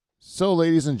So,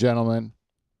 ladies and gentlemen,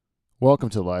 welcome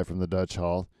to Live from the Dutch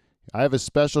Hall. I have a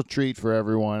special treat for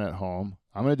everyone at home.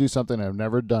 I'm going to do something I've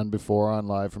never done before on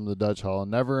Live from the Dutch Hall.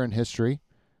 Never in history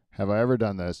have I ever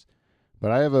done this.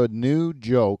 But I have a new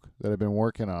joke that I've been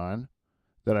working on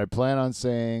that I plan on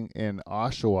saying in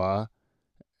Oshawa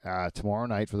tomorrow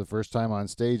night for the first time on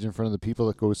stage in front of the people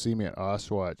that go see me at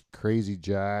Oshawa at Crazy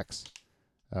Jack's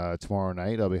tomorrow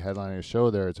night. I'll be headlining a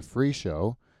show there. It's a free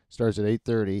show. Starts at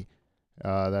 8:30.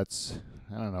 That's,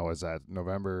 I don't know, is that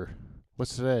November,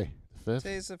 what's today? The 5th?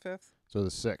 Today's the 5th. So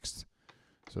the 6th.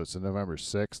 So it's November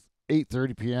 6th,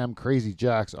 8:30 p.m., Crazy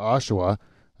Jack's, Oshawa.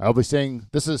 I'll be saying,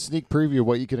 this is a sneak preview of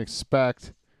what you can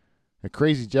expect at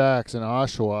Crazy Jack's in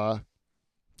Oshawa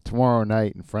tomorrow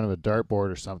night in front of a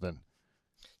dartboard or something.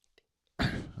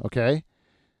 Okay?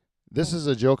 This is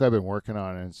a joke I've been working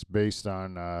on, and it's based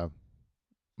on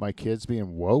my kids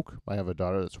being woke. I have a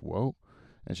daughter that's woke,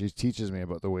 and she teaches me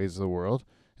about the ways of the world.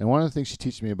 And one of the things she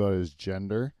teaches me about is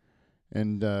gender.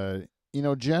 And,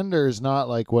 gender is not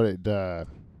like what it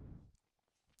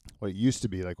used to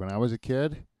be, like when I was a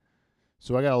kid.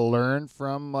 So I got to learn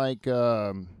from, let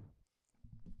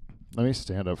me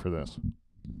stand up for this.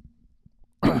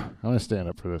 I'm going to stand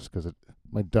up for this because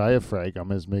my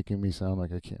diaphragm is making me sound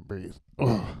like I can't breathe.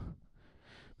 Ugh.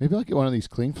 Maybe I'll get one of these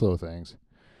clean flow things.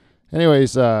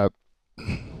 Anyways, my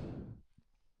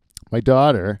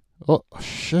daughter,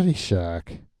 shitty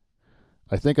shack.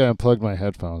 I think I unplugged my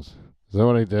headphones. Is that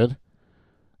what I did?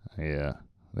 Yeah,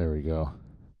 there we go.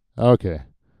 Okay.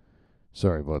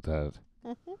 Sorry about that.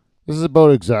 Mm-hmm. This is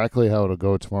about exactly how it'll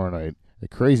go tomorrow night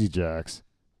at Crazy Jack's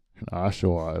in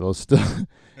Oshawa.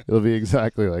 It'll be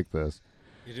exactly like this.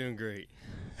 You're doing great.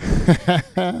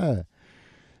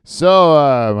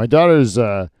 So, my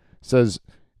daughter says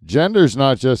gender's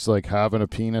not just like having a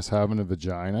penis, having a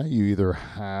vagina. You either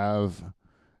have,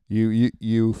 you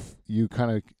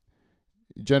kind of,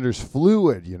 gender's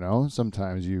fluid,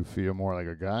 Sometimes you feel more like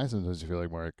a guy. Sometimes you feel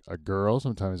like more like a girl.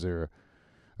 Sometimes you're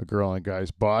a girl in a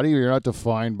guy's body. You're not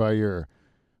defined by your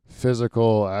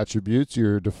physical attributes.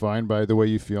 You're defined by the way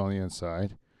you feel on the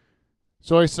inside.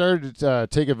 So I started to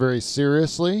take it very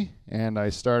seriously, and I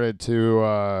started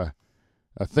to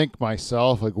think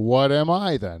myself, like, what am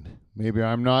I then? Maybe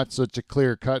I'm not such a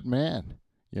clear-cut man.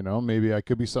 Maybe I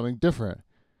could be something different.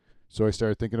 So I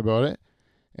started thinking about it,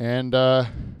 and I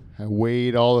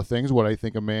weighed all the things, what I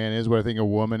think a man is, what I think a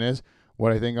woman is,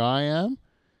 what I think I am,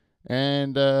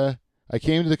 and I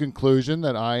came to the conclusion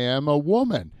that I am a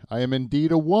woman. I am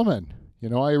indeed a woman.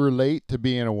 I relate to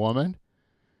being a woman.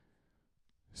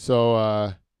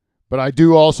 So, but I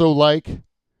do also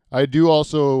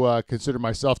consider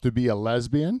myself to be a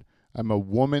lesbian. I'm a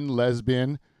woman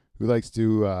lesbian who likes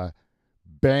to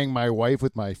bang my wife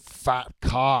with my fat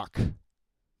cock.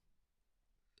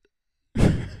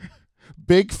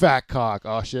 Big fat cock.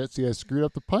 Oh, shit. See, I screwed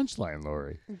up the punchline,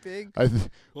 Laurie.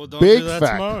 Well, don't big do that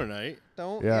fat, tomorrow night.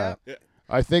 Don't. Yeah.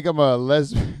 I think I'm a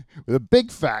lesbian with a big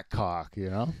fat cock,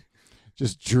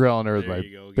 Just drilling her with my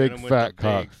big fat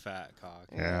cock. Big fat cock.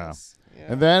 Yeah. Yes. Yeah.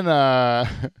 And then,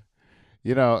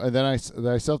 and then I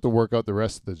still have to work out the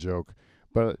rest of the joke.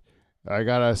 But I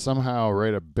got to somehow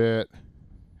write a bit.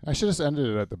 I should have ended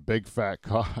it at the big fat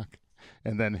cock.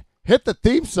 And then hit the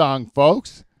theme song,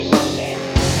 folks.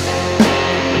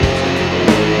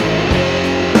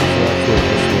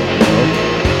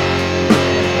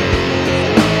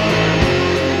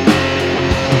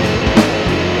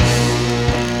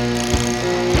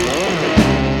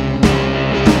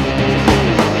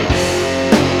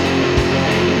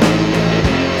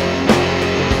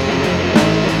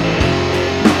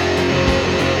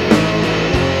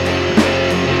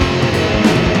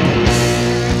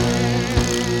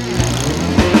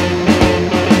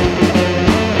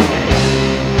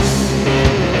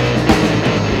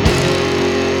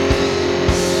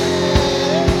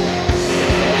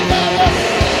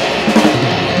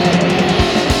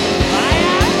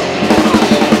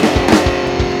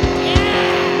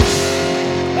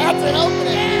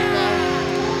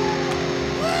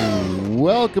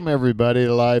 Welcome, everybody,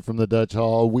 to Live from the Dutch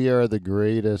Hall. We are the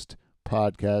greatest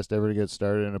podcast ever to get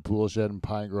started in a pool shed in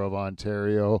Pine Grove,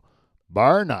 Ontario,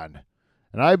 bar none.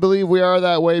 And I believe we are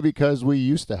that way because we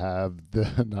used to have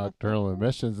the Nocturnal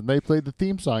Emissions, and they played the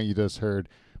theme song you just heard.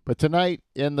 But tonight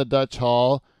in the Dutch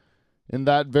Hall, in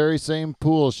that very same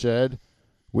pool shed,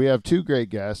 we have two great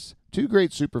guests, two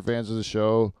great super fans of the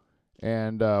show,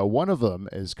 and one of them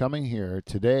is coming here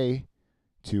today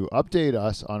to update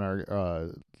us on our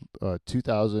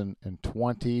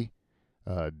 2020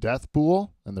 death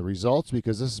pool and the results,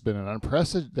 because this has been an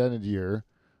unprecedented year.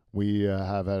 We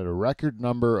have had a record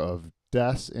number of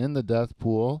deaths in the death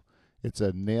pool It's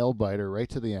a nail biter right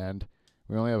to the end.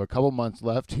 We only have a couple months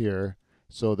left here,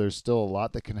 so there's still a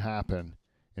lot that can happen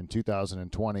in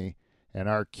 2020. And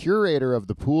our curator of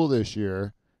the pool this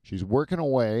year, she's working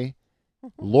away.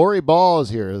 Laurie Ball is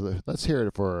here. Let's hear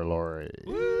it for her, Laurie.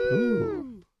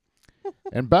 Ooh.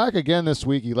 And back again this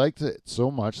week. He liked it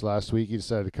so much last week, he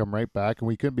decided to come right back, and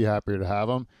we couldn't be happier to have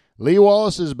him. Lee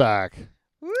Wallace is back.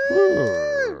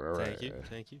 Woo!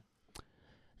 Thank you.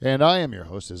 And I am your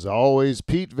host, as always,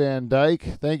 Pete Van Dyke.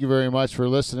 Thank you very much for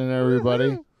listening, everybody.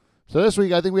 Woo-hoo. So this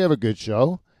week, I think we have a good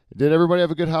show. Did everybody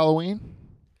have a good Halloween?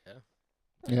 Yeah.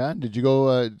 Yeah. Did you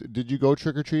go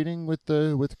trick or treating with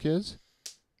the kids?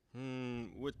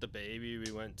 With the baby,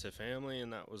 we went to family,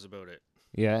 and that was about it.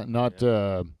 Yeah. Not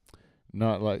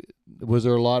like. Was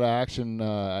there a lot of action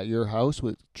at your house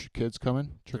with kids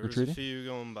coming trick or treating? There was a few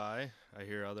going by. I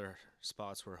hear other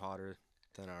spots were hotter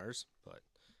than ours, but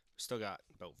we still got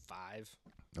about 5.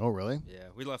 Oh, really? Yeah,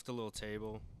 we left a little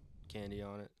table, candy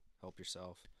on it. Help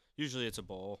yourself. Usually it's a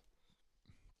bowl.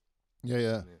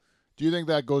 Yeah. Do you think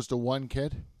that goes to one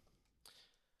kid?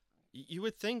 You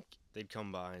would think they'd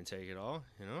come by and take it all,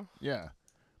 you know? Yeah,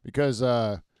 because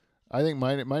I think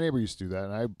my neighbor used to do that,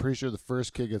 and I'm pretty sure the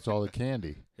first kid gets all the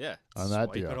candy. Yeah, on that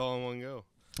swipe deal. It all in one go.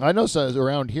 I know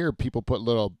around here people put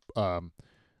little.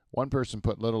 One person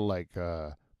put little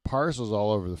parcels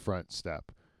all over the front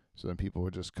step, so then people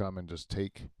would just come and just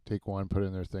take one, put it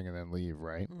in their thing, and then leave.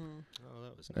 Right. Oh,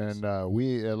 that was nice.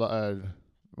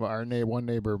 And one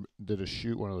neighbor did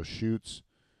one of those shoots,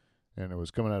 and it was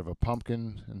coming out of a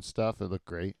pumpkin and stuff. It looked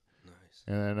great. Nice.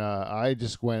 And then I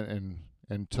just went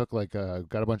and took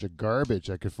got a bunch of garbage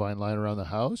I could find lying around the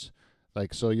house.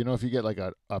 So if you get like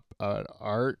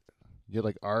art, you get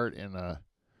like art in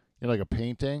like a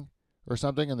painting or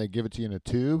something, and they give it to you in a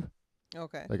tube.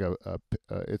 Okay. Like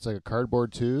it's like a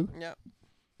cardboard tube. Yep.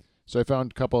 So I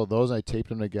found a couple of those, and I taped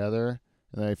them together,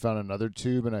 and then I found another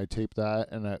tube, and I taped that,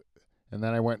 and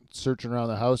then I went searching around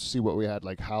the house to see what we had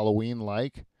like Halloween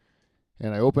like,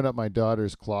 and I opened up my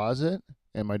daughter's closet,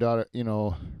 and my daughter,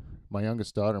 my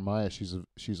youngest daughter Maya,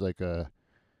 she's like a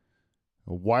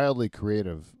wildly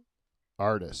creative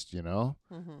artist,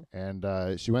 Mm-hmm.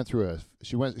 and she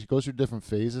goes through different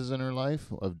phases in her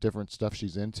life of different stuff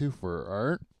she's into for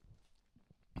art.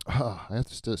 I have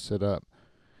to still sit up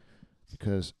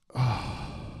because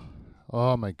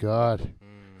oh my God.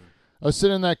 I was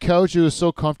sitting on that couch. It was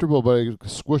so comfortable, but it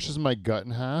squishes my gut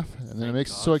in half, and then it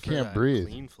makes it so I can't breathe.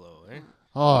 Clean flow, eh?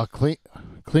 Oh,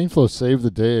 clean flow saved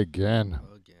the day again.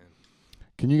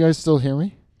 Can you guys still hear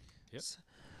me? Yep.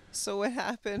 So what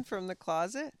happened from the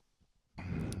closet?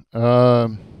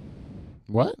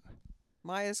 What?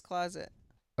 Maya's closet.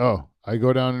 Oh, I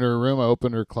go down into her room. I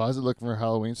open her closet looking for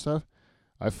Halloween stuff.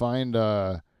 I find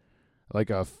like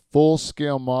a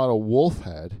full-scale model wolf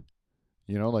head,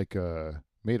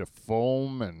 made of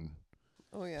foam and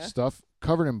stuff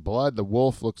covered in blood. The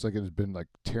wolf looks like it has been like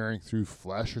tearing through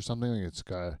flesh or something. Like it's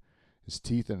got his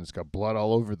teeth and it's got blood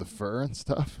all over the fur and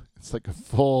stuff. It's like a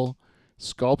full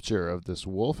sculpture of this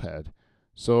wolf head.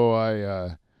 So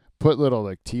I put little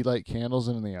like tea light candles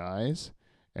in the eyes,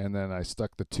 and then I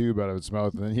stuck the tube out of its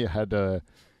mouth. And then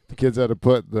the kids had to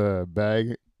put the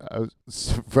bag out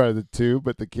in front of the tube,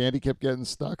 but the candy kept getting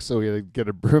stuck. So we had to get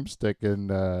a broomstick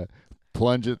and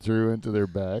plunge it through into their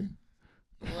bag.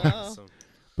 Wow. Awesome.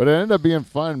 But it ended up being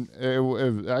fun.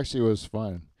 It actually was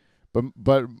fun.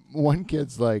 But one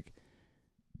kid's like,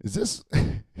 "Is this?"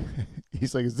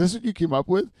 He's like, "Is this what you came up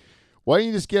with? Why don't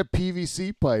you just get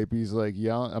PVC pipe?" He's like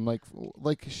yelling. I'm like,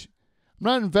 I'm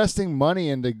not investing money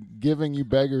into giving you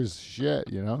beggars shit,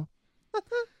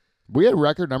 We had a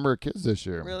record number of kids this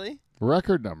year. Really?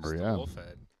 Record number, It's yeah. the wolf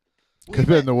head. Could have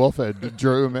been the wolf head.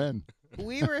 Drew him in.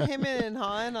 We were hemming and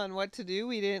hawing on what to do.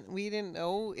 We didn't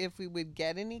know if we would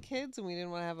get any kids, and we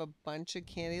didn't want to have a bunch of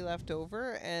candy left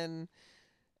over. And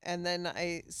then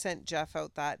I sent Jeff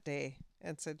out that day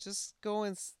and said, just go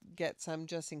and get some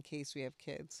just in case we have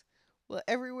kids. Well,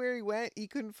 everywhere he went, he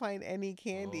couldn't find any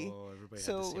candy. Oh, everybody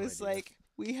So had the it same was idea. like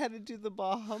we had to do the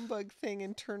bah humbug thing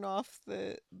and turn off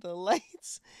the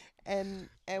lights, and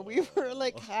we were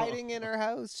like hiding in our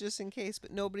house just in case.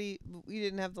 But we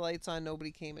didn't have the lights on.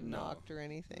 Nobody came and knocked or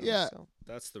anything. Yeah. So.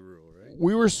 That's the rule, right?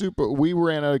 We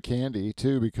ran out of candy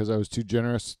too because I was too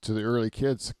generous to the early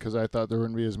kids because I thought there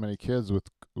wouldn't be as many kids with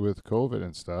COVID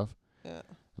and stuff. Yeah.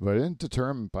 But I didn't deter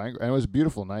him buying, and it was a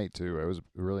beautiful night too. It was a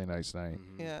really nice night.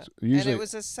 Mm-hmm. Yeah. Usually, and it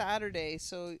was a Saturday,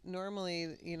 so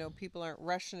normally, people aren't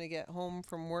rushing to get home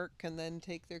from work and then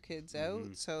take their kids out,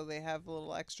 so they have a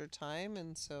little extra time,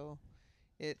 and so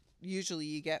usually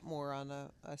you get more on a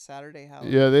Saturday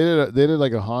Halloween. Yeah, they did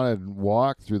like a haunted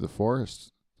walk through the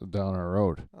forest down our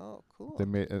road. Oh, cool. They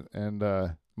made and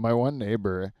my one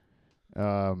neighbor,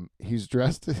 he's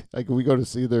dressed like we go to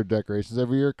see their decorations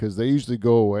every year because they usually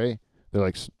go away.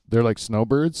 They're like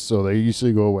snowbirds, so they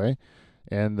usually go away,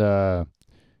 and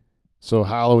so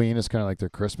Halloween is kind of like their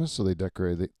Christmas, so they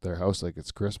decorate their house like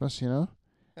it's Christmas,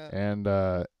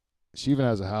 and she even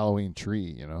has a Halloween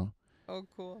tree, Oh,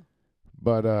 cool.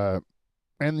 But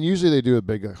and usually they do a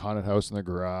big haunted house in the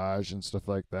garage and stuff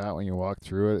like that. When you walk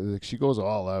through it, like, she goes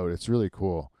all out. It's really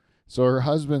cool. So her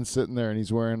husband's sitting there and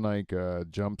he's wearing like a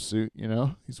jumpsuit,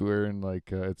 He's wearing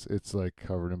like it's like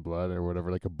covered in blood or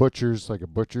whatever, like a butcher's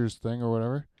thing or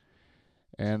whatever.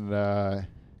 And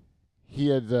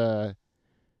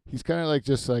he's kind of like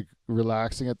just like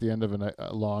relaxing at the end of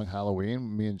a long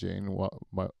Halloween. Me and Jane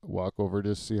walk over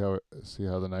to see how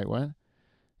the night went,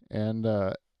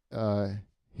 and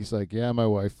he's like, yeah, my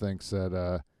wife thinks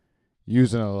that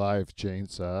using a live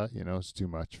chainsaw, is too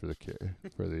much for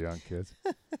the young kids.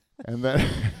 And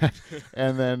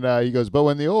then he goes, but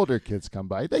when the older kids come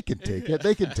by, they can take it.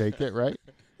 They can take it, right?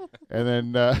 And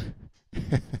then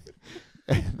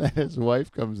and then his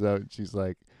wife comes out and she's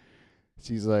like,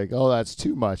 oh, that's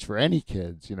too much for any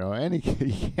kids, any kid,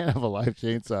 you can't have a live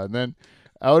chainsaw. And then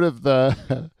out of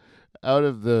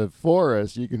the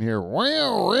forest, you can hear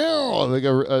wow, wow. They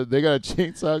got a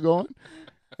chainsaw going,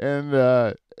 and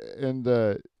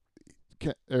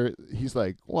he's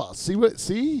like, well, see,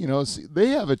 they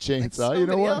have a chainsaw. Like you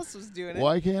know what? else was doing it.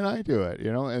 Why can't I do it?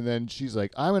 And then she's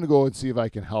like, I'm gonna go and see if I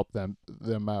can help them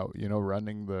out.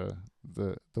 Running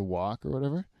the walk or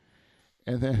whatever,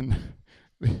 and then.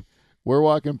 We're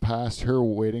walking past her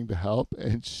waiting to help,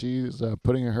 and she's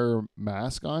putting her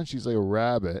mask on. She's like a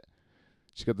rabbit.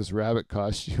 She's got this rabbit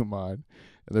costume on.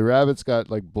 And the rabbit's got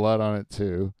like blood on it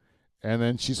too. And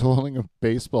then she's holding a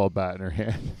baseball bat in her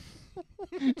hand.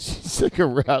 She's like a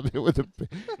rabbit with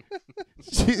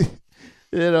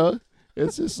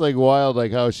it's just like wild,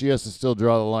 like how she has to still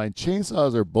draw the line.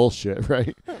 Chainsaws are bullshit,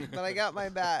 right? But I got my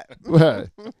bat.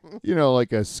 But,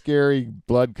 like a scary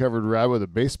blood-covered rabbit with a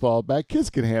baseball bat. Kids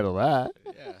can handle that.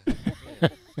 Yeah.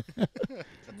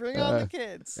 Bring on the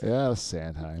kids. Yeah,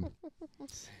 Sandheim.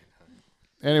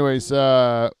 Anyways,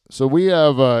 so we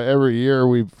have every year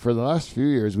for the last few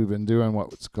years we've been doing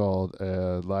what's called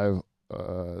live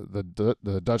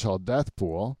the Dutch Hall Death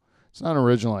Pool. It's not an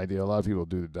original idea. A lot of people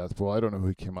do the death pool. I don't know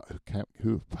who came up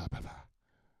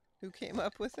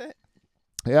with it.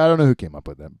 Yeah, I don't know who came up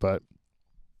with it, but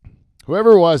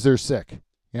whoever it was, they're sick.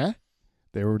 Yeah,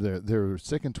 they were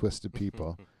sick and twisted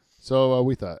people. So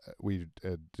we thought we'd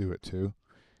do it too,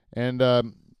 and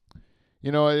it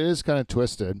is kind of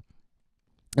twisted.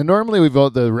 And normally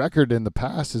the record in the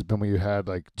past has been we had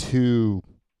like two,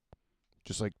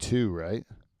 right?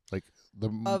 Like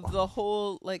Of the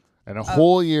whole and a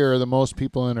whole year, the most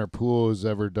people in our pool who's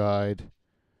ever died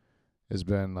has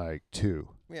been like 2.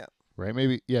 Yeah. Right?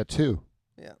 Maybe, 2.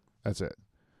 Yeah. That's it.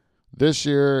 This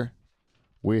year,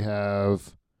 we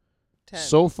have 10.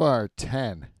 so far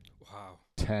 10. Wow.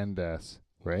 10 deaths,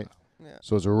 right? Wow. Yeah.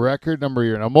 So it's a record number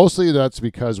year. Now, mostly that's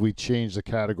because we changed the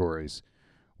categories.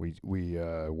 We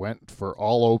went for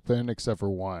all open except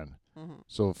for one. Mm-hmm.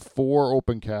 So 4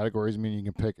 open categories mean you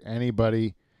can pick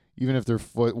anybody. Even if they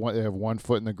have 1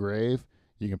 foot in the grave,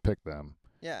 you can pick them.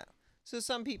 Yeah. So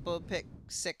some people pick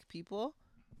sick people,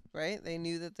 right? They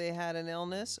knew that they had an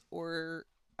illness. Or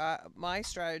my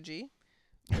strategy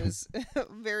was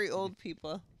very old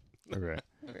people. Okay.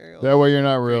 Very old. That way you're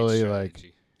not really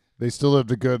strategy. they still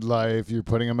lived a good life. You're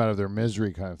putting them out of their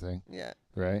misery kind of thing. Yeah.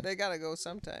 Right? They got to go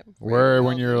sometime. Where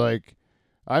when you're like,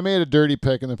 I made a dirty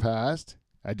pick in the past.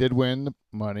 I did win the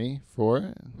money for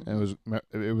it. And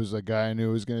it was a guy I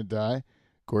knew was going to die,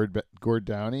 Gord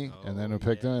Downey, and then we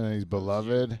picked him, and he's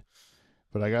beloved.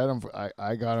 But I got him.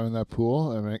 I got him in that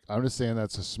pool. I mean, I'm just saying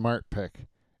that's a smart pick,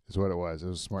 is what it was. It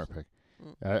was a smart pick.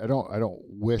 I don't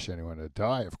wish anyone to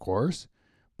die, of course,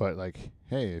 but like,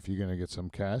 hey, if you're going to get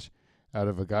some cash out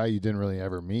of a guy you didn't really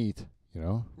ever meet,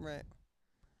 Right.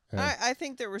 And I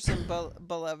think there were some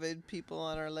beloved people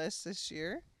on our list this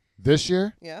year. this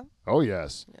year. Yeah. Oh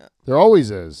yes. Yeah. There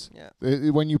always is. Yeah.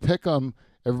 When you pick them,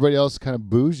 everybody else kind of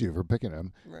boos you for picking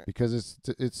them, Right. because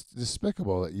it's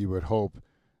despicable that you would hope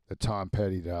that Tom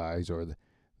Petty dies or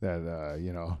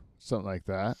that something like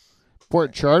that.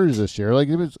 Port Charters this year, like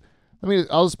it was.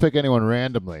 I'll just pick anyone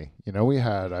randomly. We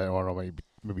had, I don't know,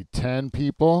 maybe 10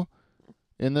 people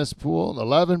in this pool.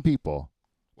 11 people.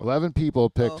 11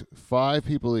 people picked 5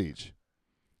 people each,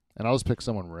 and I'll just pick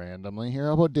someone randomly here.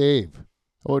 How about Dave?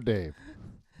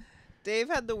 Dave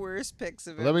had the worst picks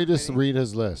of it. Let me just read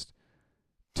his list.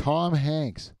 Tom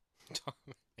Hanks.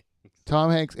 Tom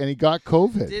Hanks, and he got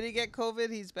COVID. Did he get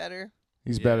COVID? He's better.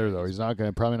 He's Yeah, better though. He's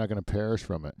probably not gonna perish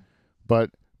from it.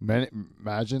 But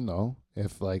imagine though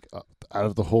if like out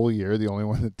of the whole year, the only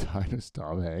one that died was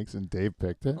Tom Hanks, and Dave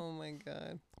picked it. Oh my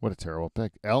God. What a terrible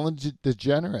pick. Ellen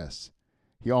DeGeneres.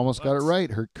 He almost got it What?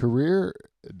 right. Her career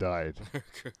died Her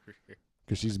career.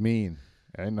 because she's mean,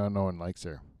 and no one likes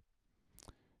her.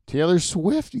 Taylor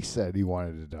Swift. He said he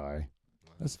wanted to die.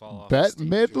 That's Fall off the Bette stage or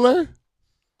Midler. something.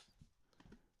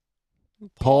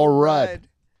 Paul Rudd.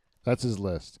 That's his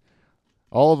list.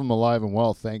 All of them alive and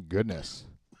well, thank goodness.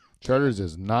 Charters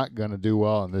is not going to do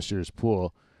well in this year's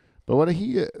pool, but what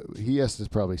he has to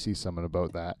probably see something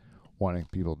about that, wanting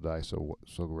people to die so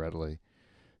readily.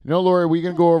 You know, Laurie, we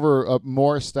can go over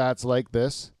more stats like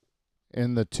this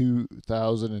in the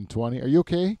 2020. Are you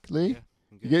okay, Lee? Yeah, I'm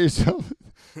You good. get yourself?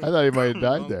 I thought he might have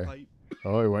died Wrong there. pipe.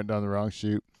 Oh, he went down the wrong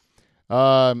chute.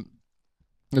 The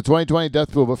 2020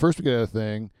 death pool, but first we get a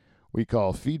thing we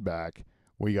call feedback.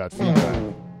 We got feedback.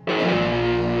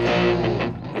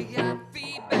 We got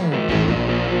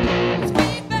feedback. It's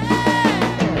feedback.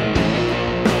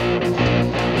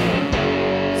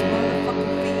 It's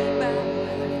motherfucking feedback.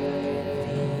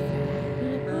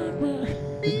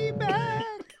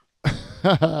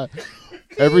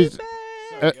 every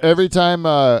Feedback. every time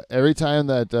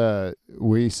that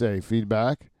we say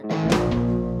feedback,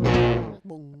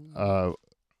 Boom.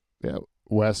 yeah,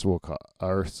 Wes will cough.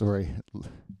 Or sorry,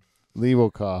 Lee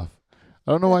will cough.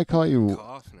 I don't know why I call you.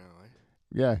 Cough now.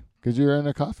 Yeah, because you're in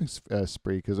a coughing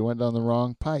spree because it went down the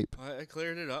wrong pipe. I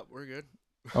cleared it up. We're good.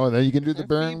 Oh, then you can do the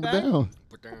burn Feedback? down.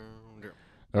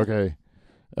 Okay.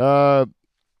 Yeah.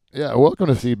 Welcome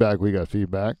to feedback. We got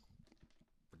feedback.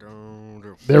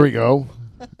 There we go.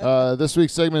 This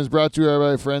week's segment is brought to you by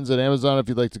our friends at Amazon. If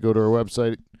you'd like to go to our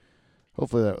website,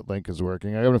 hopefully that link is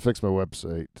working. I'm going to fix my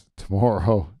website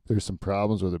tomorrow. There's some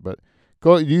problems with it, but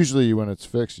usually when it's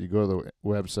fixed, you go to the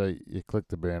website, you click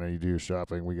the banner, you do your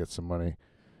shopping, we get some money.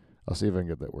 I'll see if I can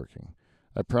get that working.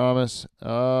 I promise.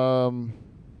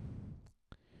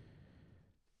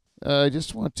 I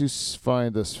just want to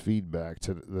find this feedback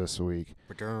to this week.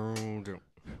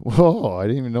 Whoa, I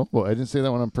didn't even know. I didn't say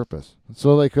that one on purpose.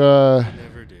 So like,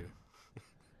 Never do.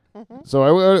 so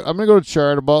I'm gonna go to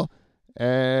Chartable,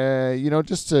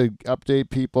 just to update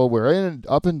people. We're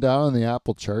up and down in the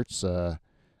Apple charts,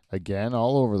 again,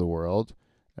 all over the world.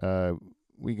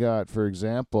 We got, for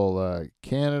example,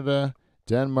 Canada,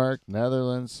 Denmark,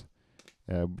 Netherlands,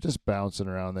 just bouncing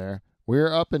around there.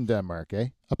 We're up in Denmark,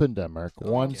 Up in Denmark,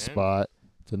 Oh, one again? spot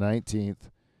to 19th,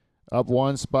 up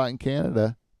one spot in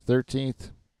Canada,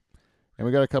 13th, and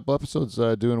we got a couple episodes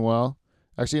doing well.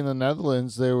 Actually, in the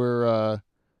Netherlands, they were.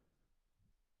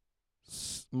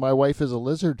 My Wife is a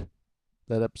Lizard.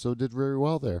 That episode did very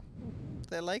well there.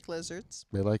 They like lizards.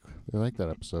 They like that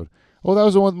episode. Oh, that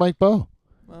was the one with Mike Bowe.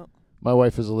 Well, My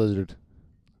Wife is a Lizard.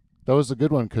 That was a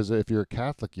good one because if you're a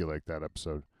Catholic, you like that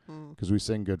episode because we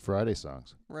sing Good Friday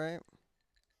songs. right.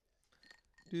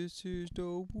 This is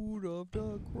the wood of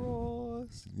the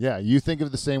cross. Yeah, you think of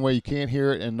it the same way. You can't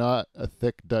hear it and not a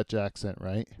thick Dutch accent,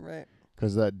 right? Right.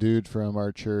 Because that dude from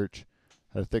our church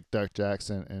had a thick Dutch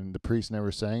accent, and the priest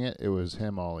never sang it. It was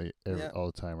him all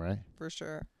the time, right? For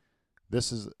sure.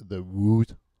 This is the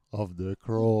wood of the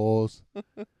cross. Is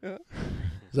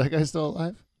that guy still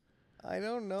alive? I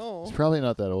don't know. He's probably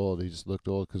not that old. He just looked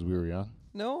old because we were young.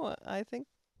 No, I think.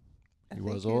 He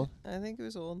was old? I think he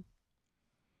was old.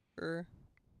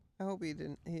 I hope he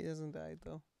didn't. He hasn't died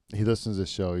though. He listens to this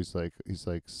show. He's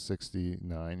like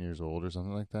 69 years old or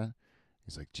something like that.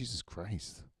 He's like, Jesus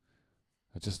Christ.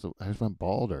 I just went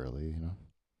bald early,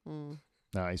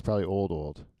 Nah, he's probably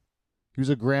old. He was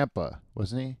a grandpa,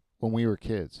 wasn't he? When we were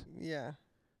kids. Yeah.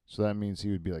 So that means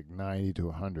he would be like 90 to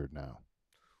 100 now.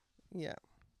 Yeah.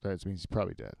 That means he's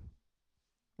probably dead.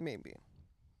 Maybe.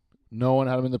 No one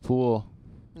had him in the pool.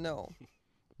 No.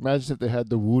 Imagine if they had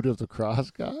the Wood of the Cross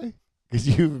guy. Could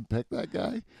you even pick that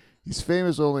guy? He's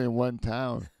famous only in one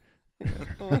town.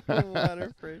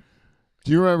 Waterford.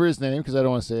 Do you remember his name? Because I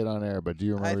don't want to say it on air, but do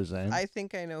you remember his name? I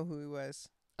think I know who he was.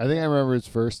 I think I remember his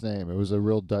first name. It was a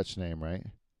real Dutch name, right?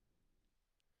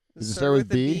 Does it Start start with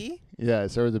the B? Yeah, it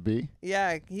started with a B.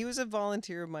 Yeah, he was a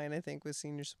volunteer of mine, I think, with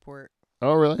senior support.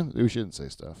 Oh, really? We shouldn't say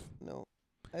stuff. No,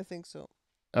 I think so.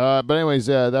 But anyways,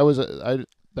 yeah, that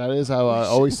is how I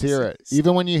always hear it.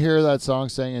 Even when you hear that song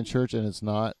sang in church and it's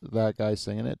not that guy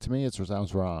singing it, to me it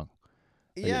sounds wrong.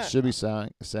 Like Yeah, it should be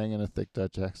sang in a thick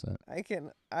Dutch accent. I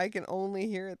can only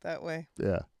hear it that way.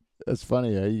 Yeah. It's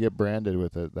funny, you get branded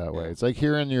with it that way. Yeah. It's like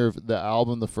hearing the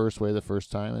album the first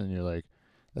time, and you're like,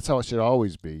 that's how it should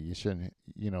always be. You shouldn't,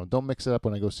 don't mix it up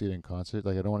when I go see it in concert.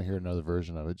 Like, I don't want to hear another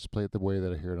version of it. Just play it the way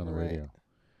that I hear it on the Right.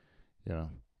 radio.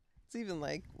 It's even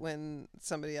like when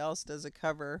somebody else does a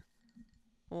cover.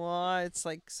 Well, it's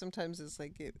like sometimes it's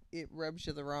like it rubs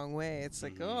you the wrong way. It's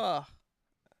like, oh.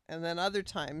 And then other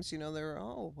times, they're,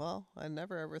 oh, well, I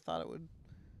never ever thought it would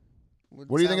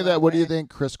What do you think of sound that? What do you way. think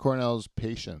Chris Cornell's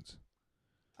Patience?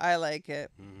 I like it.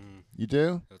 You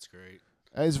do? That's great.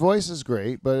 His voice is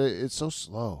great, but it's so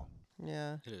slow.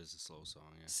 Yeah. It is a slow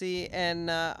song, yeah. See,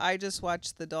 and I just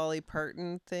watched the Dolly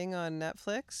Parton thing on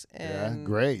Netflix. And,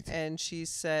 great. And she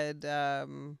said,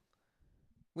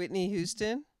 Whitney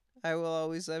Houston, I Will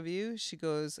Always Love You. She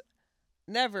goes,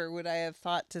 never would I have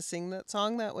thought to sing that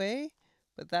song that way,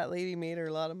 but that lady made her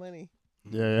a lot of money.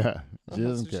 Yeah. She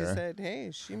doesn't So care. she said,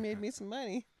 hey, she made me some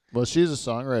money. Well, she's a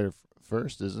songwriter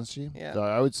first, isn't she? Yeah. So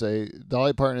I would say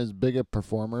Dolly Parton is big a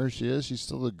performer as she is. She's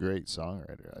still a great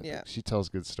songwriter. I think. She tells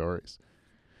good stories.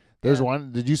 There's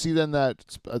one. Did you see then that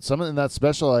some in that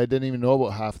special? I didn't even know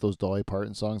about half those Dolly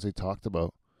Parton songs they talked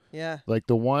about. Yeah. Like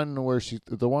the one where she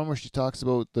talks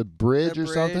about the bridge or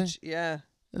something. Yeah.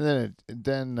 And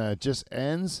then it just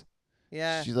ends.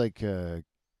 Yeah. She like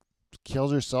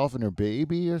kills herself and her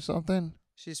baby or something.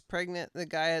 She's pregnant. The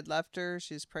guy had left her.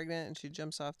 She's pregnant and she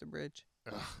jumps off the bridge.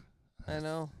 Ugh. I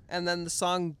know. And then the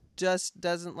song just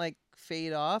doesn't like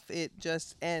fade off. It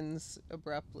just ends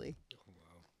abruptly. Oh,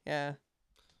 wow. Yeah.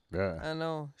 Yeah. I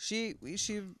know. She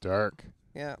Dark.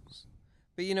 Yeah.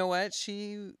 But you know what?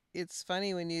 It's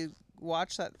funny when you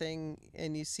watch that thing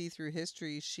and you see through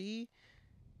history, she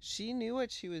knew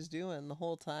what she was doing the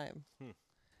whole time.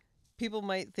 People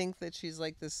might think that she's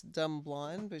like this dumb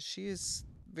blonde, but she's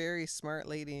very smart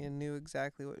lady and knew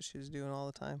exactly what she was doing all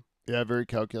the time. Yeah, very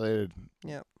calculated.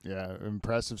 Yeah. Yeah,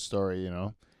 impressive story,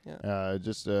 Yeah.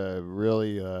 Just a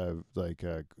really like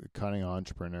a cunning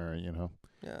entrepreneur,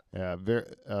 Yeah. Yeah,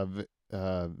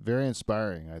 very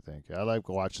inspiring, I think. I like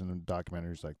watching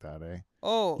documentaries like that, eh?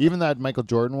 Oh. Even that Michael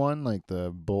Jordan one, like the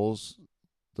Bulls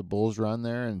run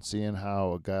there, and seeing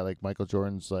how a guy like Michael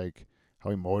Jordan's like how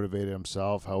he motivated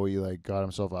himself, how he like got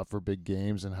himself up for big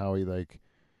games, and how he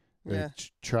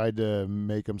tried to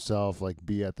make himself like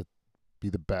be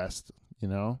the best,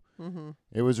 Mm-hmm.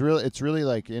 It's really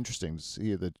like interesting to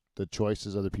see the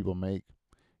choices other people make,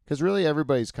 because really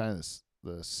everybody's kind of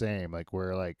the same. Like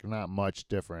we're like not much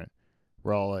different.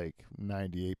 We're all like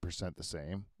 98% the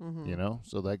same, Mm-hmm.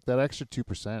 So like that extra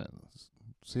 2%,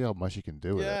 see how much you can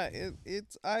do with it. Yeah,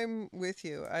 it's I'm with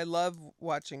you. I love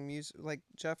watching music. Like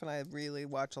Jeff and I really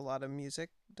watch a lot of music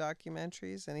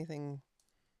documentaries. Anything.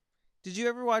 Did you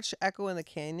ever watch Echo in the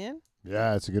Canyon?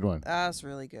 Yeah, it's a good one. That's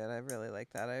really good. I really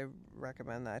like that. I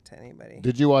recommend that to anybody.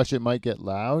 Did you watch It Might Get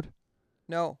Loud?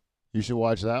 No. You should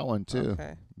watch that one too.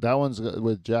 Okay. That one's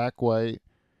with Jack White,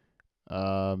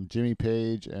 Jimmy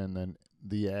Page, and then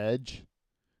The Edge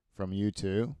from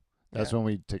U2. That's when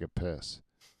we take a piss.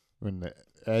 When the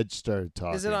Edge started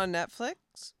talking. Is it on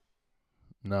Netflix?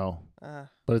 No.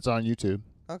 But it's on YouTube.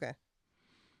 Okay.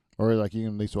 Or like you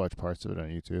can at least watch parts of it on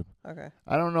YouTube. Okay.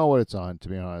 I don't know what it's on, to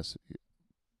be honest.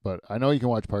 But I know you can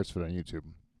watch parts of it on YouTube.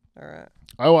 All right.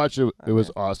 I watched it. Okay. It was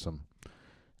awesome.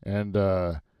 And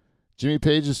Jimmy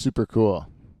Page is super cool.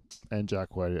 And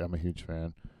Jack White, I'm a huge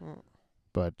fan.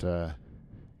 But,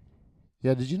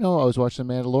 yeah, did you know I was watching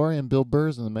The Mandalorian? Bill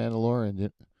Burr's in The Mandalorian.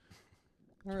 It's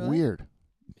Really? weird.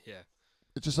 Yeah.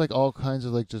 It's just like all kinds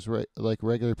of like just like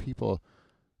regular people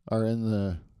are in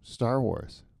the Star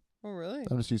Wars. Oh, really?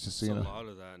 I'm just used to seeing There's it. a lot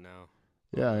of that now.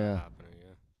 Yeah, yeah. Happening,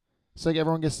 yeah. It's like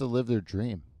everyone gets to live their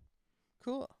dream.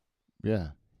 Cool. Yeah.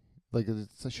 Like it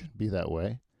shouldn't be that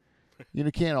way.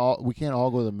 We can't all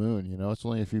go to the moon, It's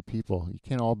only a few people. You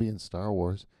can't all be in Star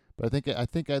Wars. But I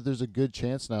think there's a good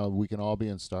chance now we can all be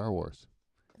in Star Wars.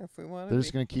 If we want to. They're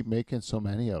just going to keep making so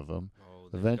many of them. Oh,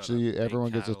 they've Eventually got a big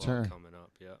everyone gets a catalog turn. Coming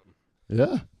up, yeah.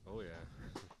 Yeah. Oh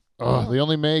yeah. Oh, they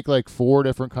only make like 4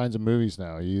 different kinds of movies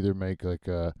now. You either make like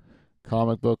a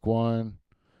comic book one,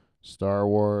 Star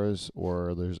Wars,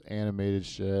 or there's animated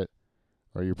shit,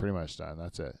 or you're pretty much done.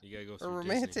 That's it. You gotta go A through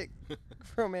romantic,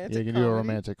 romantic. Yeah, you can do a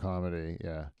romantic comedy,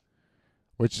 yeah,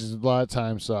 which is a lot of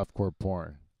times softcore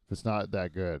porn. If it's not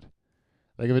that good,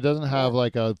 like if it doesn't have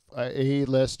like a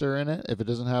A-lister in it, if it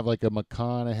doesn't have like a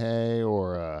McConaughey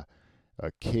or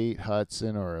a Kate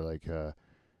Hudson or like a,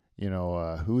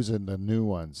 who's in the new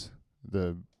ones,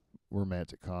 the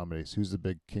romantic comedies? Who's the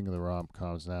big king of the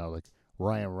rom-coms now? Like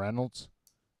Ryan Reynolds?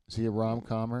 Is he a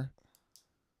rom-commer?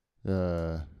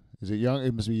 Is it young?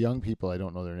 It must be young people. I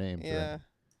don't know their names. Yeah.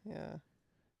 Yeah.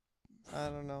 I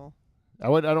don't know. I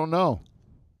don't know.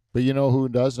 But you know who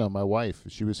does know? My wife.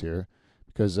 She was here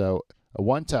because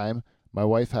one time my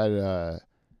wife had a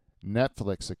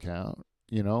Netflix account.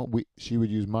 She would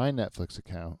use my Netflix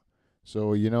account. So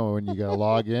when you gotta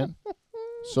log in,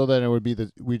 So then it would be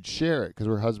we'd share it because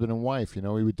we're husband and wife. You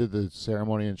know, we did the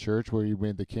ceremony in church where you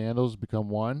made the candles become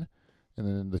one, and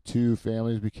then the two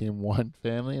families became one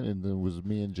family, and then it was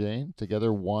me and Jane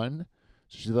together one.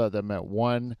 So she thought that meant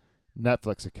one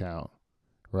Netflix account,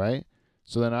 right?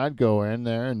 So then I'd go in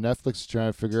there, and Netflix is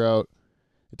trying to figure out.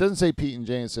 It doesn't say Pete and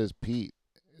Jane. It says Pete.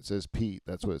 It says Pete.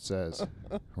 That's what it says,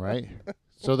 right?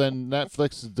 So then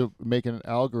Netflix is making an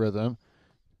algorithm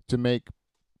to make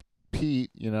Pete,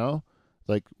 you know,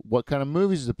 like what kind of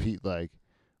movies does Pete like?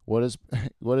 What is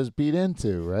Pete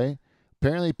into, right?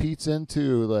 Apparently Pete's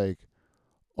into like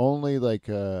only like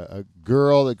a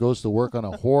girl that goes to work on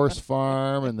a horse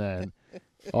farm, and then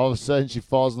all of a sudden she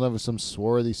falls in love with some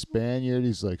swarthy Spaniard.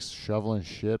 He's like shoveling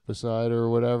shit beside her or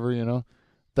whatever, you know.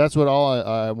 That's what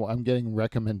I'm getting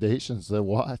recommendations to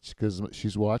watch because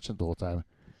she's watching the whole time.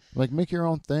 I'm like, make your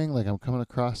own thing. Like I'm coming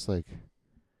across like.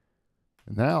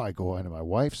 Now I go into my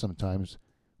wife sometimes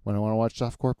when I want to watch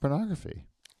softcore pornography.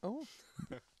 Oh.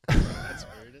 That's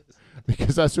where it is.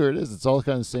 Because that's where it is. It's all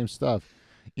kind of the same stuff.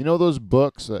 You know those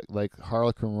books, like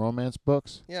Harlequin romance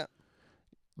books? Yeah.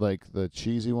 Like the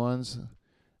cheesy ones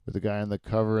with the guy on the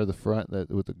cover of the front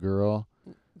with the girl.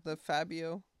 The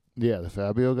Fabio. Yeah, the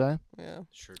Fabio guy. Yeah.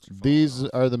 Shirts are falling These off.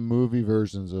 are the movie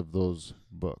versions of those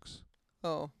books.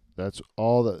 Oh. That's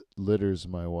all that litters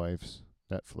my wife's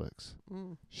Netflix.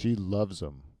 Mm. She loves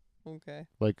them. Okay.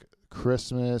 Like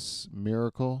Christmas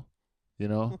Miracle, you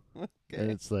know? Okay.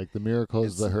 And it's like the miracle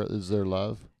is their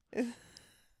love. Is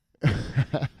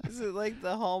it like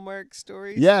the Hallmark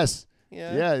stories? Yes.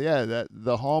 Yeah. Yeah. That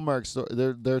the Hallmark story.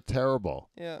 They're terrible.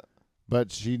 Yeah.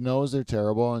 But she knows they're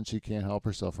terrible, and she can't help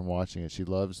herself from watching it. She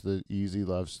loves the easy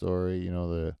love story. You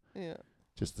know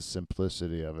just the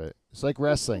simplicity of it. It's like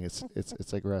wrestling. It's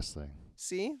like wrestling.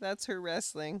 See, that's her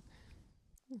wrestling.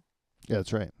 Yeah,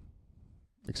 that's right.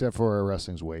 Except for her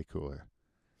wrestling's way cooler.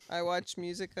 I watch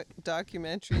music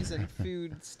documentaries and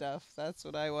food stuff. That's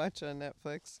what I watch on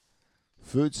Netflix.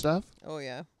 Food stuff? Oh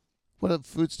yeah. What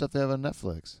food stuff they have on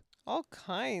Netflix? All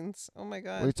kinds. Oh my What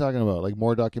are god. you talking about? Like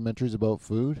more documentaries about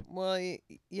food? Well,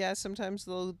 yeah, sometimes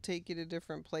they'll take you to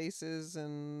different places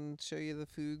and show you the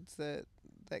foods that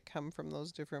come from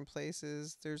those different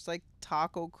places. There's like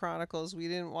Taco Chronicles. We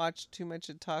didn't watch too much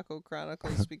of Taco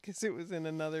Chronicles because it was in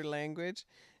another language,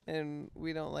 and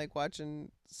we don't like watching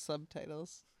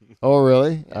subtitles. Oh,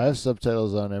 really? Yeah. I have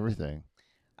subtitles on everything.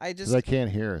 I Because just I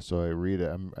can't hear, so I read it.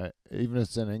 Even if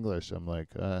it's in English, I'm like,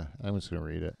 I'm just gonna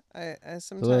read it. I Otherwise,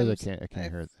 sometimes I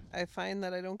can't hear it. I find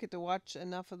that I don't get to watch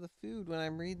enough of the food when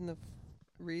I'm reading the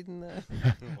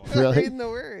Really? reading the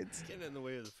words. It's getting in the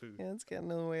way of the food. Yeah, it's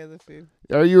getting in the way of the food.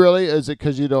 Are you really? Is it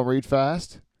because you don't read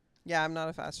fast? Yeah, I'm not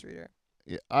a fast reader.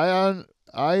 Yeah,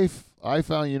 I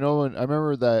found, you know, and I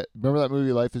remember that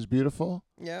movie Life is Beautiful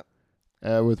Yep.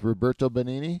 with Roberto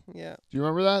Benigni. Yeah. Do you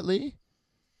remember that, Lee?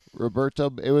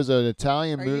 It was an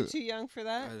Italian Are you movie. too young for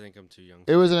that? I think I'm too young.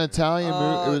 It for was an that. Italian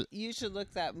movie. It was You should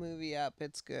look that movie up.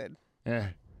 It's good. All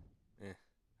right.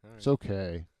 it's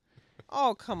okay.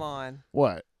 Oh, come on.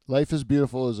 What? Life is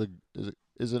Beautiful is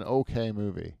an okay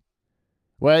movie.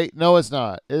 Wait, no, it's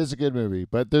not. It is a good movie,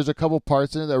 but there's a couple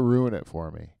parts in it that ruin it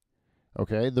for me.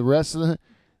 Okay, the rest of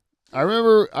I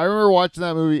remember watching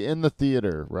that movie in the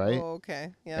theater, right? Oh,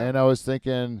 okay. Yeah. And I was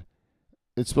thinking,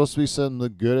 it's supposed to be some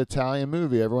good Italian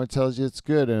movie. Everyone tells you it's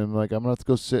good, and I'm like, I'm gonna have to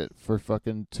go sit for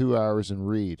fucking 2 hours and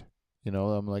read. You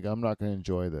know, I'm like, I'm not gonna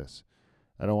enjoy this.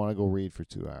 I don't want to go read for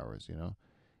 2 hours. You know.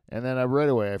 And then right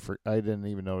away, I didn't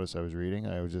even notice I was reading.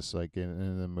 I was just like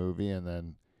in the movie, and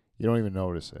then you don't even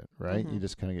notice it, right? Mhm. You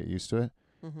just kind of get used to it.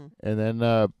 Mm-hmm. And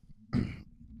then,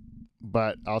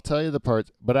 but I'll tell you the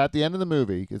parts. But at the end of the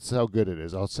movie, it's how good it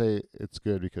is. I'll say it's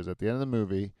good because at the end of the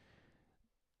movie,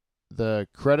 the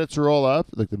credits roll up,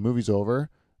 like the movie's over,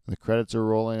 and the credits are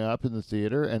rolling up in the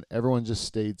theater, and everyone just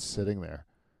stayed sitting there.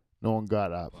 No one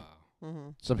got up. Wow. Mm-hmm.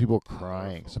 Some people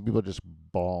crying. Powerful. Some people just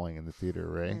bawling in the theater,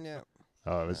 right? Yeah.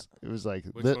 Oh, it was like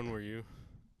Which one were you?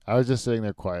 I was just sitting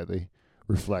there quietly,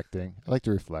 reflecting. I like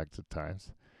to reflect at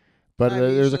times, but I'm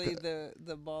there's usually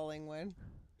the bawling one.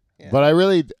 Yeah. but I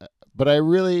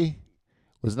really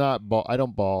was not ball. I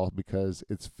don't bawl because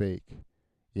it's fake,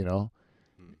 you know.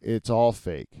 It's all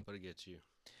fake. But it gets you.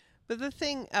 But the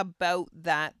thing about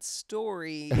that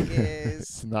story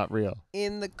It's is not real.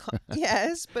 in the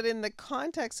yes, but in the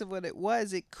context of what it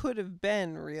was, it could have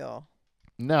been real.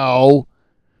 No,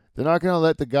 they're not going to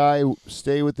let the guy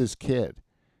stay with his kid.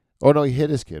 Oh no, he hit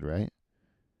his kid, right?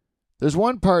 There's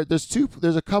one part.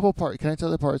 There's a couple parts. Can I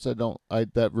tell the parts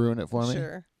that ruin it for me?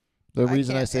 Sure. The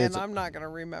reason I can't, say and it's I'm not gonna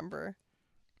remember.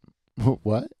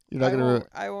 What? You're not gonna?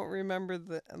 I won't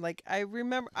remember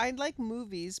I like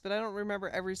movies, but I don't remember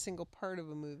every single part of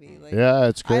a movie. Like Yeah,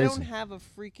 it's I crazy. don't have a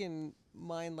freaking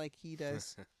mind like he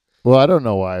does. Well, I don't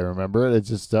know why I remember it. It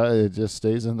just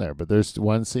stays in there. But there's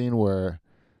one scene where,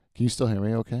 can you still hear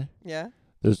me? Okay. Yeah.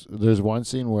 There's one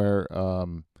scene where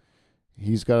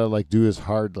he's got to like do his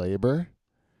hard labor,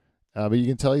 but you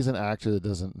can tell he's an actor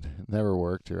that never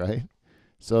worked, right?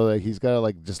 So like he's got to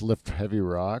like just lift heavy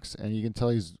rocks, and you can tell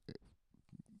he's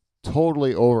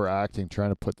totally overacting,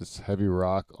 trying to put this heavy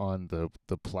rock on the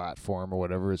platform or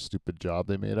whatever his stupid job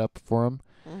they made up for him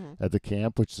at the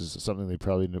camp, which is something they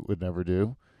probably would never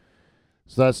do.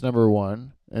 So that's number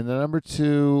one. And then number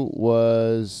two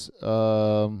was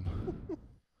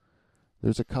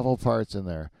there's a couple parts in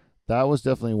there. That was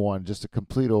definitely one, just a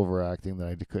complete overacting that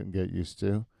I couldn't get used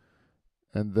to.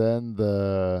 And then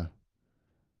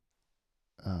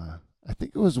I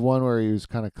think it was one where he was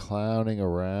kind of clowning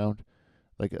around.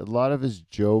 Like a lot of his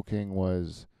joking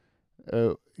was,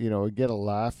 get a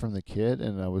laugh from the kid,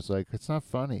 and I was like, it's not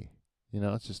funny.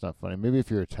 It's just not funny. Maybe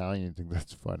if you're Italian, you think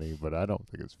that's funny, but I don't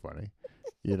think it's funny.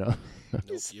 Nope,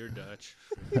 you're Dutch.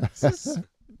 Just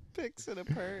picks it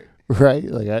apart. Right?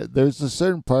 Like there's a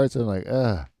certain parts I'm like,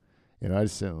 I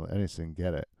just didn't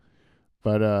get it.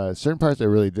 But certain parts I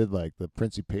really did like. The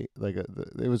Principe,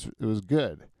 it was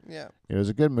good. Yeah. It was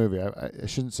a good movie. I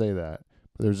shouldn't say that.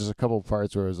 But there's just a couple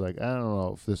parts where I was like, I don't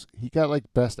know if he got like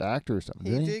Best Actor or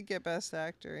something. He did get Best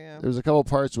Actor, yeah. There was a couple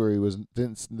parts where he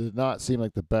did not seem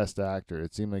like the best actor.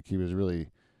 It seemed like he was really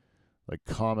like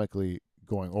comically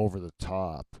going over the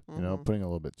top, putting a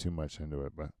little bit too much into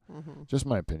it. But just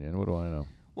my opinion. What do I know?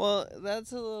 Well,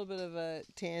 that's a little bit of a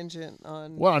tangent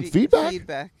on on feedback?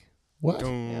 Feedback. What?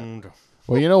 Yeah.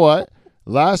 Well, you know what?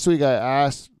 Last week I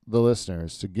asked the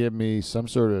listeners to give me some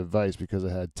sort of advice because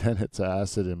I had 10 hits of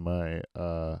acid in my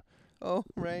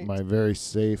my very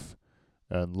safe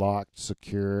and locked,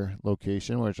 secure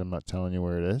location, which I'm not telling you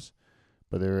where it is,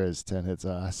 but there is 10 hits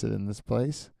of acid in this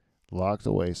place, locked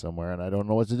away somewhere, and I don't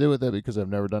know what to do with it because I've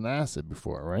never done acid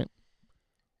before, right?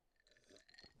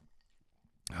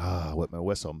 With my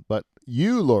whistle. But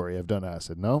you, Laurie, have done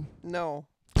acid, no? No.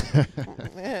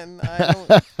 Man, I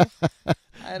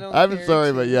don't. I'm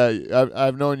sorry, but yeah,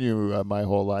 I've known you my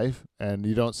whole life, and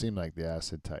you don't seem like the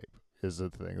acid type. Is the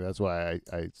thing. That's why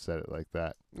I said it like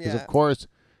that. Because of course,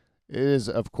 it is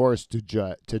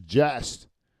to jest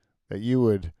that you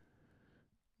would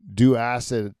do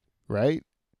acid, right?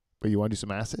 But you want to do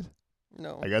some acid?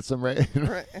 No. I got some right.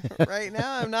 Right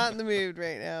now, I'm not in the mood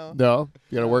right now. No,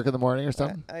 you got to work in the morning or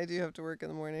something. I do have to work in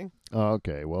the morning. Oh,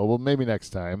 okay. Well, maybe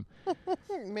next time.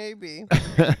 Maybe.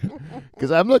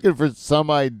 Because I'm looking for some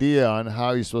idea on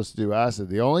how you're supposed to do acid.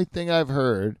 The only thing I've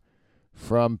heard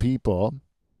from people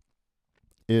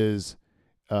is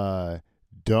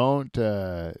don't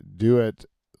do it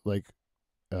like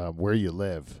where you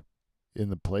live. In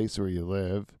the place where you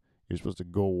live, you're supposed to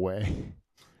go away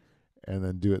and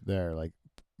then do it there.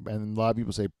 And a lot of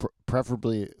people say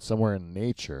preferably somewhere in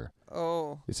nature.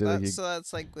 Oh, they say so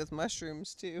that's like with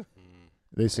mushrooms too.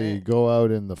 They say you go out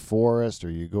in the forest or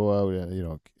you go out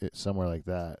in, somewhere like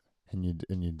that, and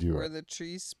you do where it. the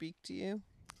trees speak to you.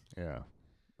 Yeah,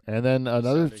 and then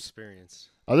another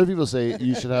experience. Other people say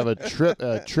you should have a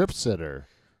trip sitter.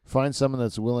 Find someone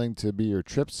that's willing to be your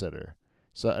trip sitter,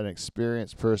 so an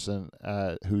experienced person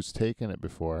who's taken it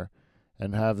before,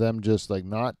 and have them just like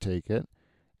not take it,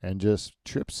 and just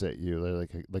trip sit you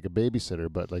like a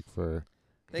babysitter, but like for.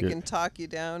 They can talk you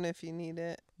down if you need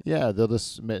it. Yeah, they'll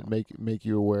just make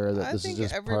you aware that this is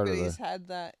just part of the. I think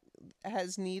everybody's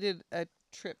has needed a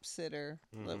trip sitter,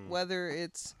 whether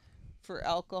it's for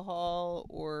alcohol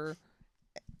or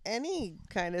any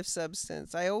kind of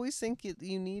substance. I always think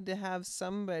you need to have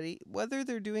somebody, whether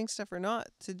they're doing stuff or not,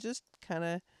 to just kind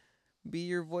of be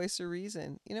your voice of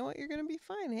reason. You know what? You're going to be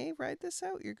fine. Hey, ride this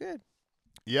out. You're good.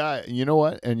 Yeah, you know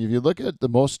what? And if you look at the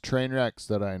most train wrecks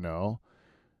that I know,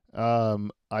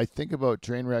 I think about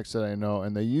train wrecks that I know,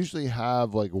 and they usually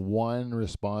have like one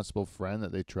responsible friend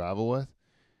that they travel with,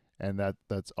 and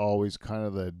that's always kind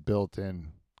of the built-in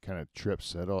kind of trip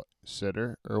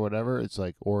sitter or whatever. It's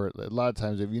like, or a lot of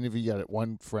times, even if you got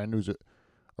one friend who's a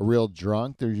real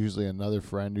drunk, there's usually another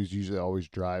friend who's usually always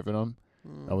driving them,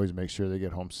 always make sure they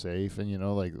get home safe, and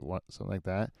something like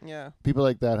that. Yeah. People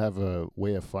like that have a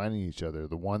way of finding each other.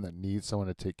 The one that needs someone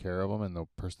to take care of them, and the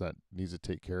person that needs to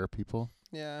take care of people.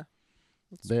 Yeah.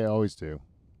 They always do.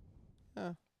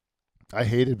 Yeah.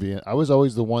 I was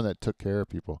always the one that took care of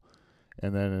people,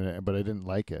 but I didn't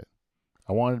like it.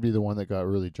 I wanted to be the one that got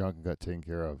really drunk and got taken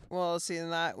care of. Well, see,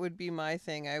 and that would be my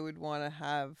thing. I would want to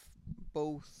have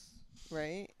both,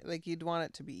 right? Like you'd want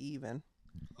it to be even.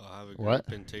 I'll have a What?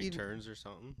 group and take You'd- turns or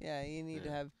something. Yeah, you need to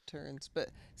Yeah. have turns. But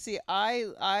see,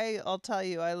 I'll tell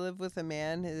you, I live with a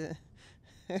man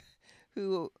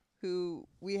who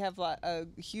we have a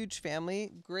huge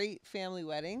family, great family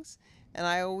weddings, and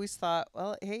I always thought,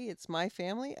 well, hey, it's my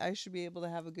family, I should be able to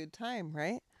have a good time,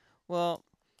 right? Well,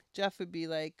 Jeff would be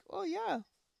like, oh yeah,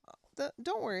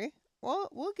 don't worry, well,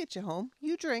 we'll get you home.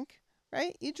 You drink,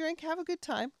 right? You drink, have a good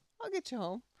time. I'll get you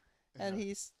home. And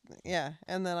he's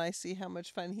and then I see how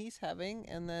much fun he's having,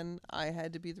 and then I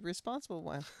had to be the responsible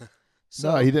one.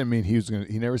 So No, he didn't mean he was gonna.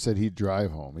 He never said he'd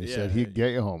drive home. He said Yeah. he'd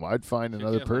get you home. I'd find He'll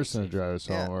another get home person to safely. drive us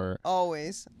Yeah. home, or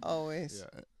always. It's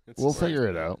we'll a safe figure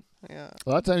it bet. out. Yeah. A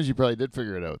lot of times you probably did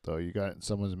figure it out though. You got in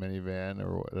someone's minivan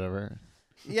or whatever.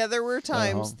 Yeah, there were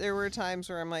times. home. There were times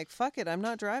where I'm like, "Fuck it, I'm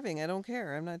not driving. I don't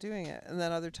care. I'm not doing it." And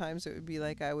then other times it would be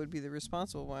like I would be the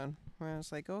responsible one, where I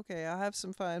was like, "Okay, I'll have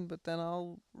some fun, but then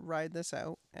I'll ride this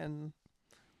out."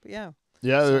 But yeah,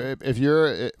 Yeah, So- if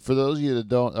you're for those of you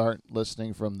that aren't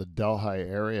listening from the Delhi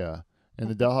area, in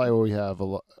the Delhi we have a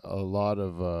lot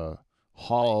of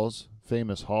halls,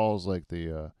 famous halls like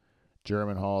the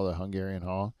German Hall, the Hungarian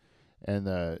Hall, and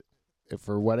if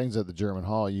for weddings at the German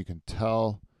Hall, you can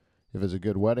tell if it's a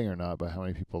good wedding or not by how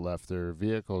many people left their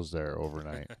vehicles there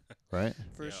overnight, right?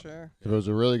 for Yeah. sure. If it was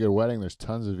a really good wedding, there's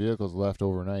tons of vehicles left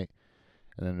overnight,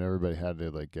 and then everybody had to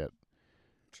like get.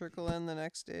 Trickle in the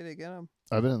next day to get them.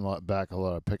 I've been in back a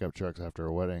lot of pickup trucks after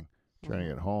a wedding, trying to Mhm.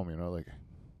 get home. Like.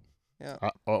 Yeah.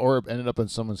 Or it ended up in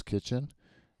someone's kitchen.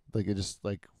 Like it just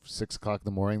like 6 o'clock in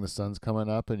the morning, the sun's coming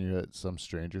up, and you're at some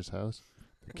stranger's house.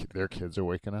 Their kids are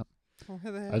waking up. Where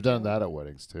the heck I've done am I? that at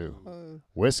weddings too. Oh,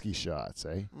 Whiskey shots,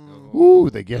 eh? mm, Ooh,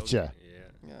 they get Okay, ya.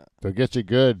 Yeah. yeah. They'll get you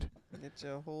good. Get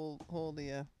you hold of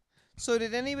you. So,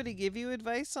 did anybody give you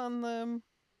advice on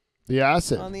The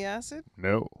acid. the acid?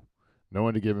 No. No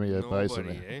one to give me advice on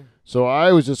Nobody, it. eh? So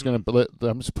I was just going to,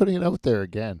 I'm just putting it out there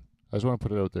again. I just want to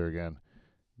put it out there again.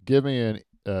 Give me an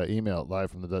email,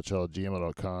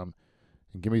 livefromthedutchhall@gmail.com,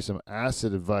 and give me some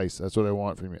acid advice. That's what I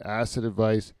want from you. Acid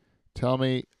advice. Tell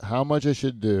me how much I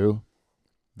should do.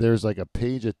 There's like a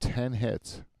page of 10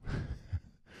 hits.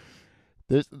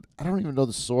 I don't even know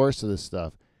the source of this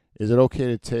stuff. Is it okay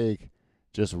to take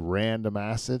just random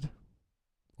acid?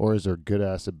 Or is there good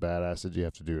acid, bad acid? You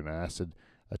have to do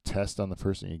a test on the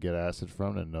person you get acid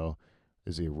from to know,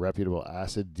 is he a reputable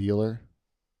acid dealer?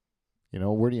 You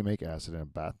know, where do you make acid? In a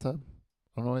bathtub?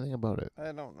 I don't know anything about it.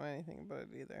 I don't know anything about it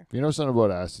either. If you know something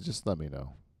about acid, just let me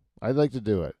know. I'd like to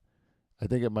do it. I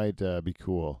think it might be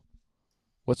cool.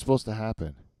 What's supposed to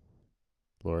happen,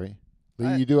 Laurie?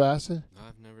 Lee, you do acid?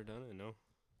 I've never done it. No.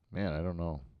 Man, I don't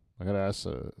know. I gotta ask.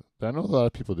 I know a lot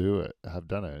of people do it. Have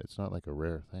done it. It's not like a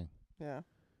rare thing. Yeah.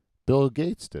 Bill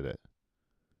Gates did it,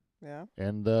 Yeah.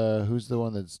 and who's the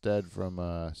one that's dead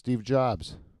from Steve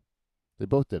Jobs? They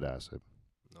both did acid.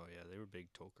 Oh yeah, they were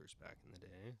big tokers back in the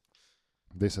day.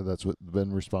 They said that's what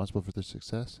been responsible for their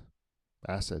success.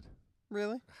 Acid.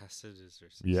 Really? Acid is their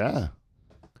success. Yeah.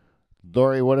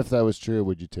 Laurie, what if that was true?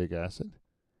 Would you take acid?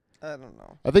 I don't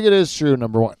know. I think it is true.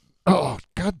 Number one. Oh,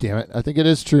 God damn it! I think it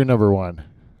is true. Number one.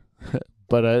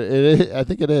 But I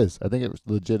think it is. I think it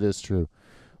legit is true.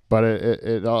 But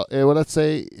well, let's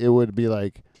say it would be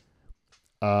like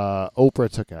Oprah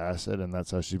took acid, and that's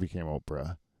how she became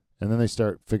Oprah. And then they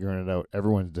start figuring it out.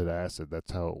 Everyone did acid.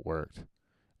 That's how it worked.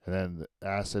 And then the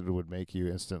acid would make you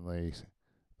instantly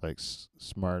like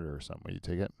smarter or something. Would you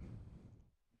take it?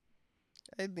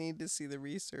 I'd need to see the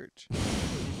research.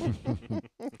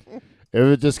 If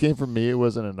it just came from me, it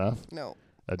wasn't enough. No.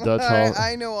 A Dutch Hall.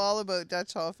 I know all about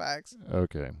Dutch Hall facts.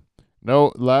 Okay.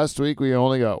 No, last week we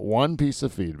only got one piece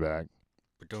of feedback.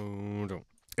 Ba-dum-dum.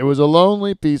 It was a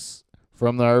lonely piece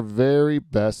from our very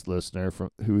best listener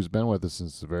who's been with us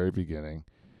since the very beginning.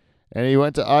 And he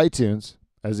went to iTunes,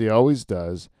 as he always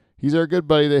does. He's our good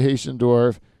buddy, the Haitian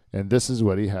Dwarf, and this is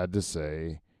what he had to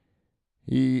say.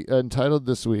 He entitled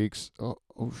this week's... Oh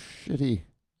shitty.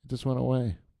 It just went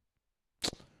away.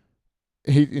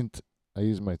 I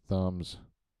used my thumbs,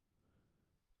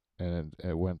 and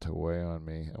it went away on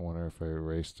me. I wonder if I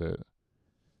erased it.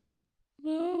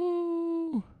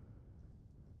 No.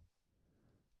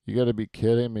 You got to be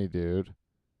kidding me, dude.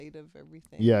 Of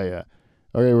everything. Yeah.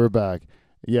 Okay, we're back.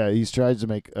 Yeah, he's tried to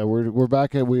make. We're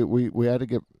back at we had to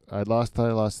get. I lost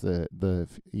the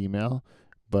email,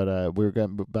 but we're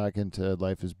getting back into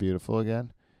Life is Beautiful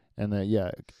again, and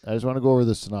yeah, I just want to go over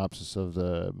the synopsis of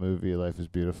the movie Life is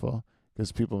Beautiful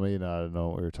because people may not know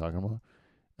what we were talking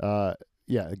about.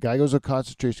 Yeah, the guy goes to a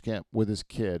concentration camp with his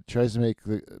kid, tries to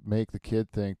make the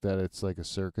kid think that it's like a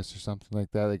circus or something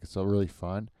like that. Like it's all really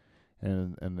fun,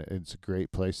 and it's a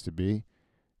great place to be.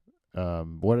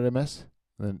 What did I miss?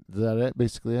 And then, is that it?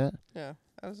 Basically it? Yeah.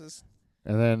 I was just.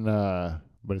 And then,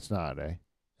 but it's not, eh?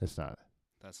 It's not.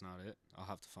 That's not it. I'll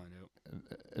have to find out.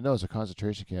 No, it's a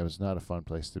concentration camp. It's not a fun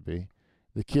place to be.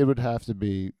 The kid would have to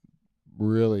be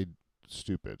really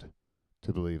stupid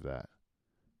to believe that,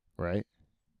 right?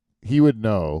 He would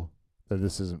know that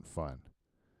this isn't fun.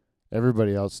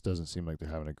 Everybody else doesn't seem like they're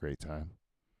having a great time.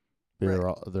 They're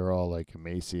all like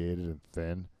emaciated and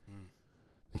thin.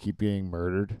 They keep being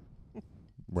murdered,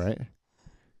 right?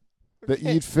 That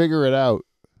you'd figure it out.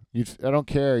 I don't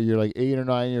care. You're like 8 or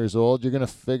 9 years old. You're gonna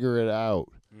figure it out.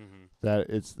 That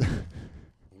it's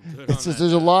it's just,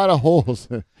 there's a lot of holes.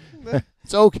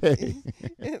 It's okay.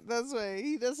 That's why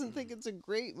he doesn't think it's a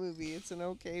great movie. It's an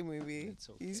okay movie. It's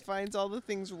okay. He finds all the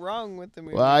things wrong with the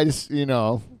movie. Well, I just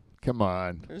come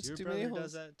on. There's Your too many brother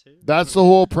holes. does that too. That's the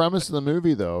whole premise of the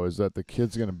movie, though, is that the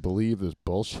kid's gonna believe this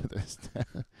bullshit. It's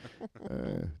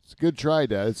a good try,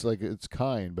 Dad. It's like it's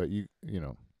kind, but you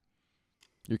know,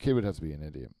 your kid would have to be an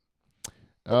idiot.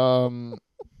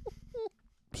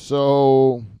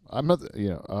 So I'm not,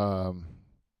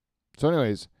 So,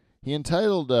 anyways, he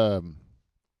entitled. I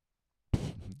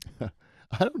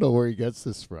don't know where he gets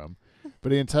this from,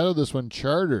 but he entitled this one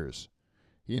 "Charters."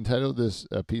 He entitled this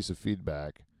piece of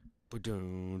feedback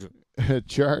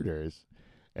 "Charters,"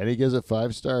 and he gives it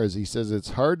 5 stars. He says it's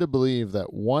hard to believe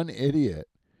that one idiot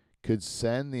could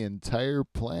send the entire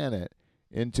planet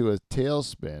into a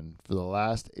tailspin for the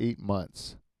last 8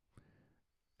 months.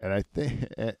 And I think,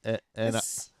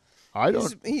 I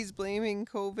don't. He's blaming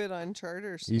COVID on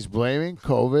charters. He's blaming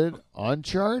COVID on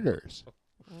charters,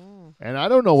 and I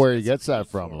don't know where he gets that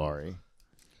from, Laurie.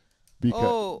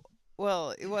 Oh,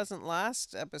 well, it wasn't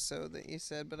last episode that you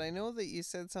said, but I know that you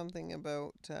said something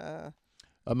about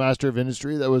a master of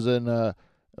industry that was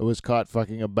was caught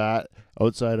fucking a bat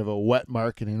outside of a wet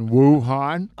market in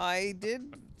Wuhan. I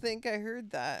did think I heard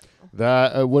that.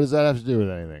 That what does that have to do with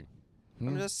anything?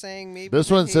 I'm just saying maybe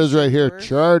this one says right here,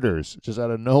 charters, just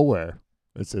out of nowhere.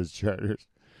 It says charters.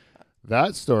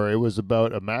 That story was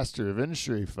about a master of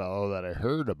industry fellow that I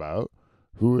heard about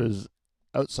who is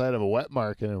outside of a wet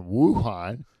market in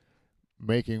Wuhan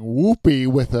making whoopee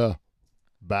with a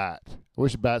bat. I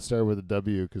wish bat started with a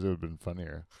W because it would have been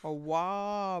funnier. A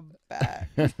wombat.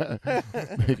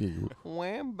 Making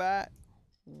Wombat.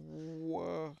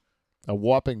 Whoa. a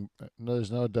whopping. No,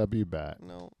 there's no W bat.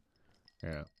 No.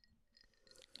 Yeah.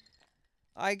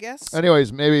 I guess.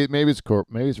 Anyways, maybe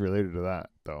it's related to that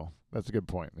though. That's a good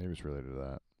point. Maybe it's related to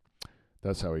that.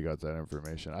 That's how he got that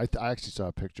information. I actually saw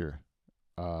a picture.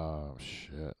 Oh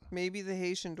shit. Maybe the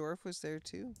Haitian dwarf was there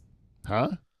too. Huh?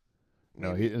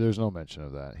 No, there's no mention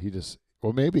of that. He just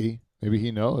maybe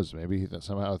he knows. Maybe he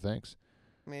somehow thinks.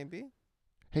 Maybe.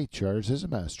 Hey, Charles is a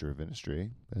master of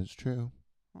industry. That's true.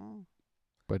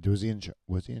 But was he in China?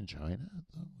 Was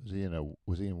he in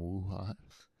Wuhan?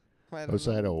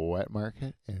 Outside a wet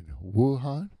market in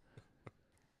Wuhan,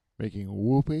 making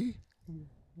whoopee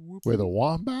with a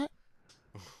wombat.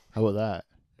 How about that?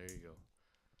 There you go.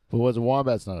 But was a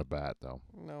wombat's not a bat though.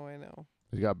 No, I know.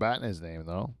 He's got bat in his name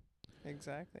though.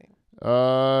 Exactly.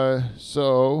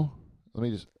 So let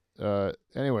me just.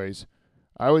 Anyways,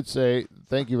 I would say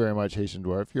thank you very much, Haitian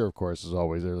Dwarf. You're of course, as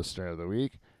always, our listener of the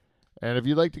week. And if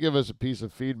you'd like to give us a piece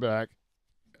of feedback,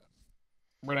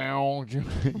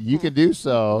 you can do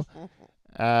so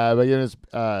by giving us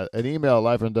an email,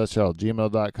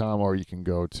 livefromdutchhall@gmail.com, or you can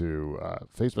go to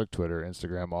Facebook, Twitter,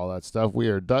 Instagram, all that stuff. We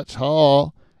are Dutch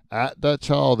Hall, at Dutch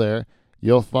Hall there.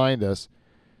 You'll find us.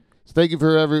 So thank you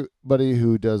for everybody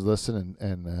who does listen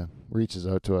and reaches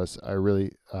out to us. I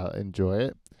really enjoy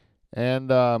it. And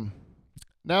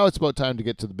now it's about time to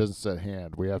get to the business at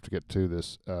hand. We have to get to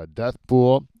this death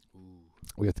pool.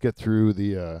 We have to get through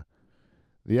the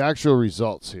actual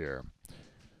results here.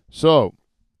 So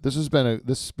this has been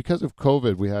because of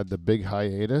COVID, we had the big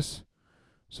hiatus.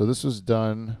 So this was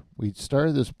done. We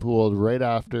started this pool right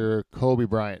after Kobe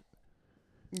Bryant.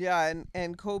 Yeah,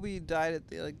 and Kobe died at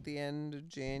the end of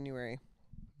January.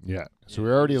 Yeah. So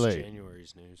we're already late.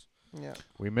 January's news. Yeah.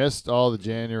 We missed all the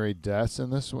January deaths in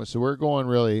this one. So we're going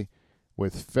really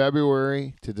with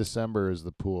February to December is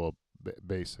the pool,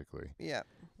 basically. Yeah.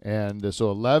 And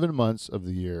so 11 months of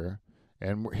the year.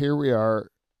 And here we are,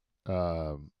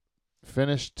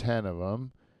 finished 10 of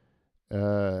them.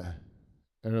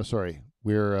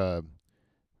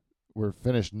 We're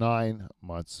finished 9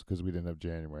 months because we didn't have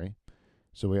January.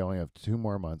 So we only have 2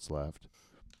 more months left.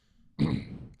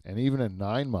 And even in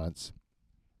 9 months,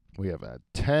 we have had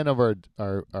 10 of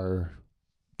our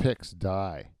picks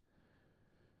die.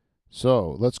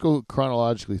 So let's go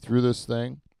chronologically through this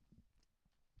thing.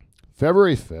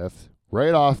 February 5th,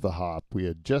 right off the hop, we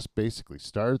had just basically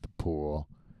started the pool.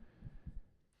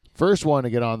 First one to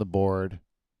get on the board,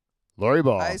 Laurie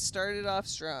Ball. I started off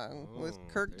strong with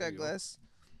Kirk there you go. Douglas.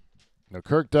 Now,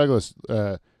 Kirk Douglas.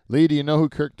 Lee, do you know who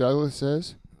Kirk Douglas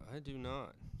is? I do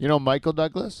not. You know Michael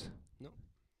Douglas?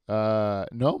 No.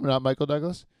 No, not Michael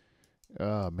Douglas.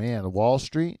 Man, Wall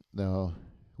Street? No.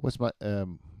 What's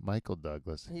Michael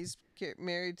Douglas? He's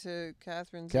married to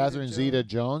Catherine Catherine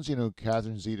Zeta-Jones. Zeta-Jones. You know who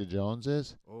Catherine Zeta-Jones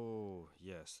is? Oh,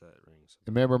 yes, that rings.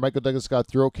 Remember, Michael Douglas got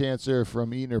throat cancer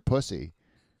from eating her pussy.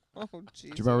 Oh,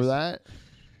 Jesus. Do you remember that?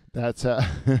 That's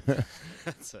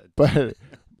That's a But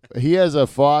he has a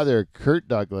father, Kurt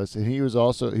Douglas, and he was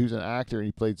an actor, and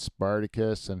he played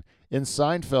Spartacus. And in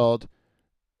Seinfeld,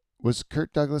 was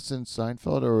Kurt Douglas in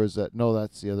Seinfeld, or was that? No,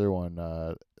 that's the other one.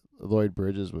 Lloyd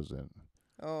Bridges was in.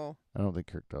 Oh, I don't think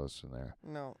Kirk Douglas was in there.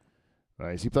 no.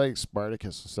 Nice. He played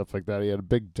Spartacus and stuff like that. He had a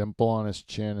big dimple on his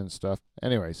chin and stuff.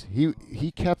 Anyways,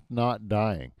 he kept not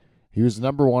dying. He was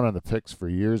number one on the picks for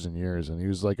years and years, and he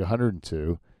was like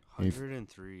 102.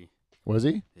 103. Was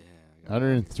he? Yeah. I got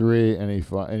 103, and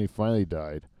he finally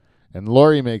died. And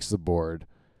Laurie makes the board,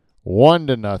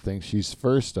 1-0. She's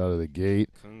first out of the gate.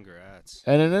 Congrats.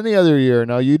 And in any other year,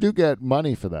 now you do get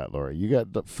money for that, Laurie. You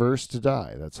get the first to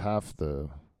die. That's half the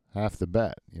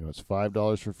bet. You know, it's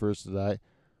 $5 for first to die,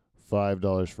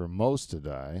 $5 for most to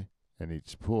die in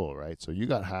each pool, right? So you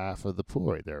got half of the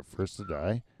pool right there. First to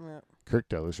die. Yeah. Kirk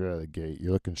Douglas right out of the gate.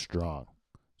 You're looking strong.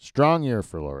 Strong year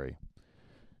for Laurie.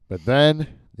 But then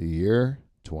the year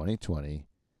 2020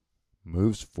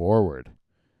 moves forward.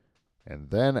 And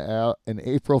then in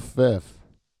April 5th,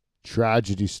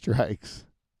 tragedy strikes.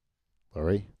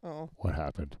 Laurie, Oh. what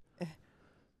happened?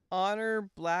 Honor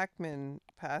Blackman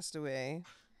passed away.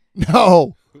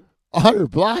 No! Honor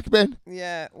Blackman?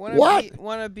 Yeah, What?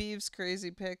 One of Beeve's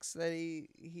crazy picks that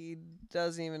he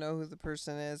doesn't even know who the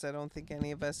person is. I don't think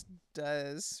any of us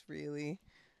does really.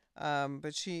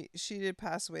 But she did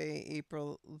pass away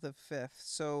April the 5th.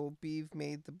 So Beeve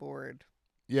made the board.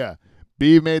 Yeah.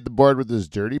 Beeve made the board with his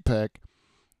dirty pick.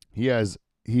 He's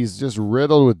just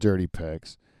riddled with dirty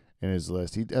picks in his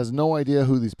list. He has no idea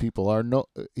who these people are. No,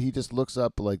 he just looks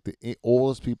up like the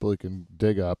oldest people he can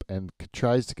dig up and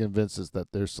tries to convince us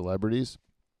that they're celebrities.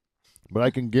 But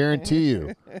I can guarantee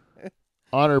you,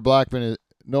 Honor Blackman,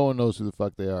 no one knows who the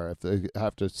fuck they are. If they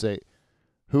have to say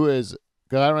who is,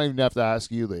 because I don't even have to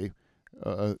ask you, Lee.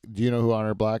 Do you know who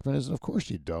Honor Blackman is? And of course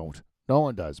you don't. No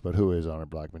one does. But who is Honor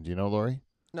Blackman? Do you know, Laurie?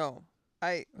 No,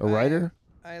 A writer?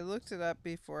 I looked it up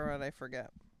before, but I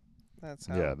forget. That's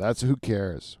how. Yeah, that's who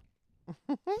cares.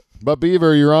 But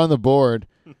Beaver, you're on the board.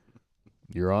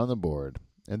 You're on the board.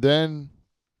 And then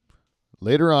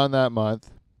later on that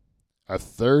month, a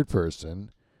third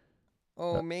person.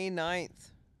 Oh, May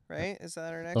 9th, right? Is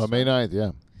that our next Oh, May one? 9th,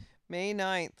 yeah. May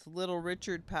 9th, Little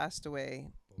Richard passed away.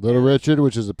 Little Yeah. Richard,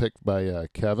 which is a pick by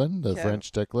Kevin, the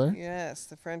French tickler. Yes,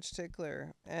 the French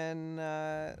tickler. And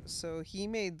so he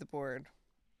made the board.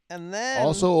 And then...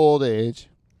 Also old age.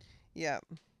 Yeah.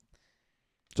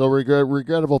 So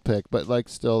regrettable pick, but like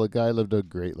still, the guy lived a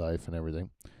great life and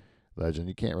everything. Legend.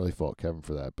 You can't really fault Kevin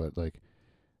for that, but like,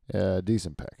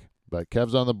 decent pick. But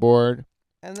Kev's on the board.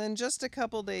 And then just a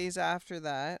couple days after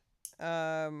that,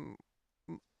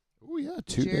 Oh yeah,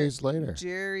 2 days later.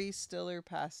 Jerry Stiller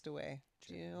passed away.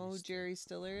 Do you know who Jerry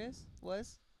Stiller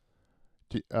was?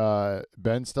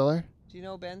 Ben Stiller, Do you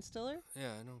know Ben Stiller?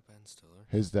 Yeah, I know Ben Stiller.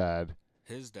 his dad,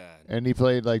 His dad. and he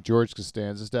played like George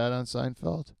Costanza's dad on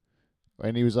Seinfeld,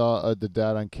 and he was the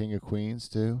dad on King of Queens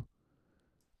too.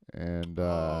 And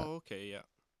okay, yeah.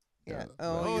 Yeah.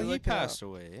 Oh, you he look it up. passed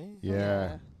away. Eh?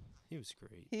 yeah, He was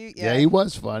great. he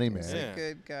was funny, man. He's Yeah. a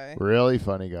good guy. Really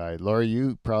funny guy. Laura,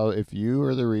 you probably, if you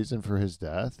were the reason for his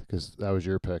death, because that was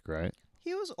your pick, right?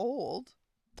 He was old.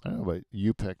 I don't know, but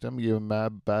you picked him. You gave him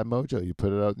bad mojo. You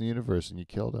put it out in the universe and you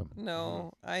killed him.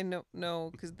 No, I know, no,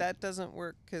 because that doesn't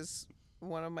work. Because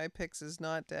one of my picks is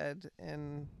not dead,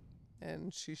 and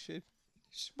she should,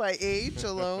 by age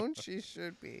alone, she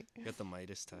should be. Got the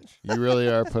Midas touch. You really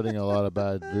are putting a lot of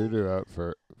bad voodoo out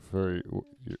for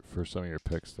some of your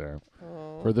picks there.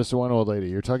 Oh, For this one old lady,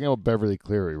 you're talking about Beverly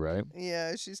Cleary, right?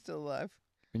 yeah, she's still alive.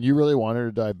 And you really want her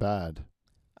to die bad.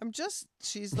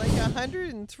 She's like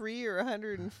 103 or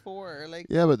 104. Like,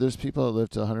 Yeah, but there's people that live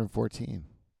to 114.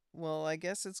 well, I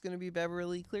guess it's gonna be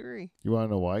Beverly Cleary. You want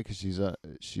to know why? Because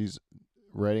she's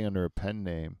writing under a pen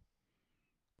name,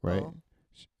 right? Oh.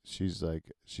 She's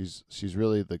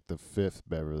really like the fifth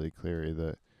Beverly Cleary.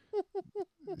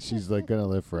 She's like gonna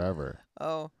live forever.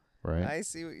 Oh, right? I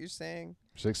see what you're saying.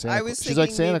 She's like Santa. I was She's like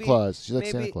thinking Santa maybe- Claus. She's like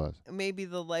Santa maybe- Claus. Maybe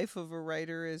the life of a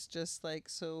writer is just like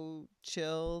so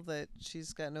chill that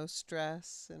she's got no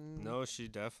stress and No, she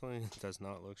definitely does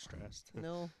not look stressed.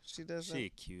 no, she doesn't. She a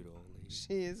cute old lady.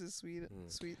 She is a sweet,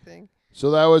 Mm. sweet thing.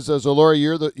 So that was so Laurie,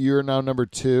 you're now number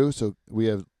 2. So we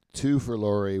have 2 for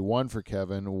Laurie, 1 for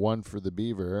Kevin, 1 for the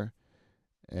Beaver,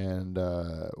 and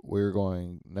we're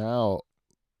going now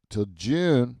till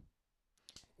June.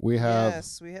 We have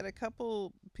Yes, we had a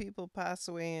couple people pass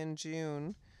away in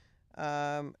June,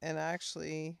 and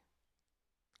actually,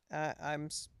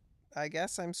 I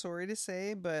guess I'm sorry to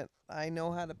say, but I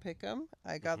know how to pick them.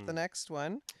 I got the Mhm. next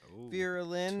one. Ooh, Vera 2 in a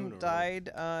Lynn row. died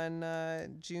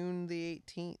on June the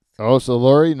 18th. Oh, so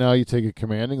Laurie, now you take a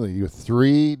commanding lead. You have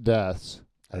 3 deaths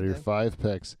I out of your did. 5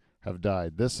 picks have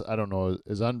died. This I don't know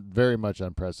is very much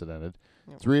unprecedented.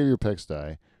 Yep. 3 of your picks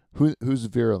die. Who's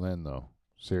Vera Lynn though?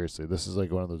 Seriously, this is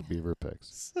like one of those Beaver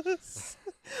picks.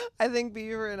 I think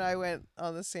Beaver and I went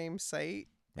on the same site.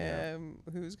 Yeah.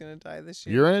 Who's gonna die this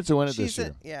year? You're in it to win it She's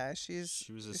this year.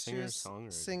 She was a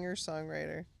singer-songwriter.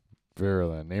 Singer-songwriter. Vera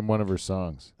Lynn, name one of her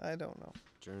songs. I don't know.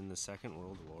 During the Second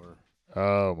World War.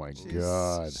 Oh my She's-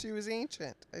 God. She was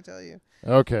ancient, I tell you.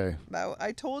 Okay.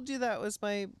 I told you that was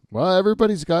my. Well,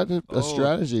 everybody's got a Oh,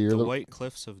 strategy. You're the White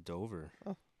Cliffs of Dover.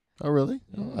 Oh, really?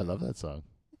 Oh, Yeah. I love that song.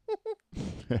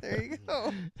 There you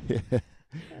go. Yeah.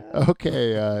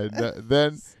 Okay.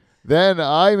 Then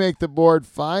I make the board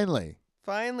finally.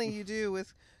 Finally, you do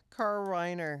with Carl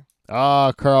Reiner.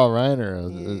 Ah, Carl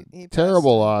Reiner. He passed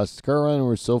Terrible away. loss. Carl Reiner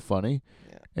was so funny.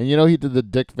 Yeah. And you know he did the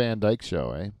Dick Van Dyke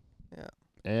show, eh? Yeah.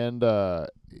 And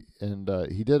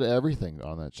he did everything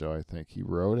on that show, I think. He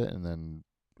wrote it and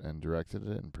directed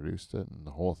it and produced it and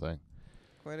the whole thing.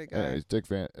 Quite a guy. Anyways, Dick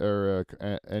Van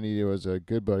and he was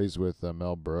good buddies with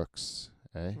Mel Brooks,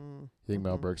 eh? Mm. You think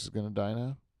Mel Mhm. Brooks is going to die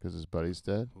now cuz his buddy's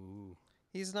dead? Ooh,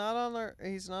 He's not on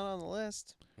the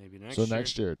list. maybe next So year.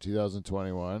 next year,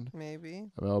 2021,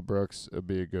 Maybe. Mel Brooks would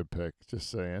be a good pick. Just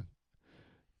saying.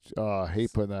 I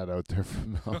hate putting that out there for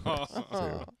Mel Brooks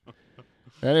too.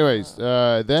 Anyways,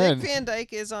 then Dick Van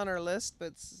Dyke is on our list,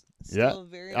 but still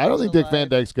very. I don't much think Dick Van alive.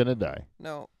 Dyke's gonna die.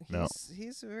 No, No.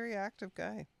 he's a very active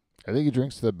guy. I think he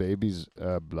drinks the baby's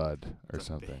blood or The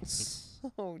something.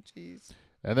 baby. Oh, jeez.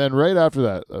 And then right after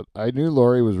that, I knew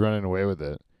Laurie was running away with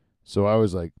it, so I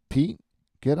was like, Pete,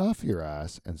 get off your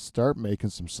ass and start making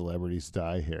some celebrities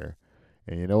die here.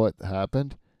 And you know what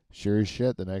happened? Sure as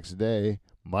shit, the next day,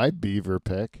 my Beaver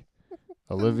pick,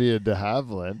 Olivia de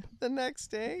Havilland. The next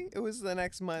day, it was the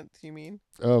next month. You mean?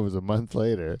 Oh, it was a month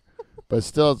later, but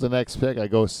still, it's the next pick. I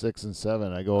go 6 and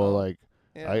 7. I go Oh.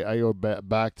 Yeah. I go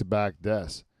back to back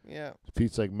deaths. Yeah.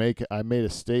 Pete's like, I made a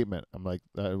statement. I'm like,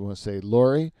 I want to say,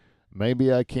 Laurie,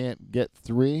 maybe I can't get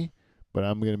 3, but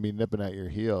I'm going to be nipping at your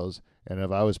heels. And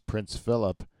if I was Prince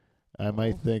Philip, I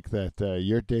might think that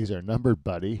your days are numbered,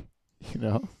 buddy. You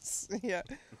know? Yeah.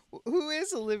 Who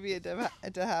is Olivia de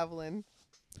Havilland?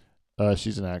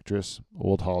 She's an actress,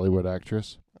 old Hollywood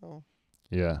actress. Oh,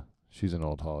 Yeah, she's an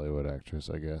old Hollywood actress,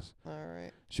 I guess. all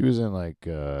right. She was in like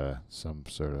some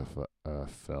sort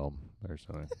of film or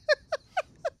something.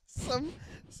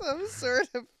 Some sort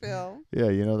of film. Yeah,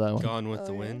 you know that one? Gone with Oh,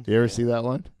 the yeah. Wind. You ever see that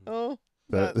one? Oh,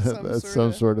 That's that's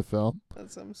some sort of film.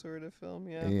 That's some sort of film.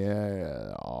 Yeah.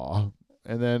 Yeah. Aw.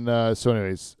 And then, so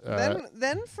anyways,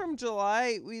 Then from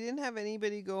July, we didn't have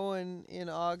anybody going in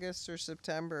August or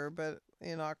September, but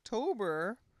in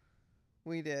October,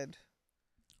 we did.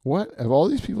 what? Have all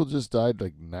these people just died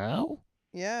like now?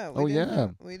 Yeah. Oh,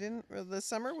 yeah. We didn't. The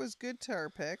summer was good to our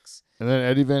picks. And then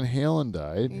Eddie Van Halen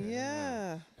died.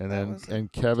 Yeah. And that then was it.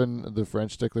 and Kevin, the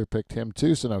French stickler, picked him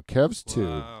too. So now Kev's 2.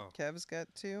 Wow. Kev's got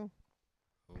 2.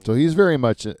 So he's very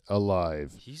much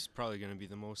alive. He's probably gonna be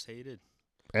the most hated.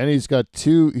 And he's got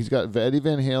 2. He's got Eddie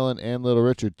Van Halen and Little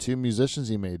Richard, 2 musicians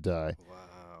he made die.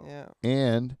 Wow. Yeah.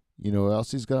 And you know who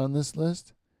else he's got on this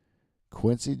list?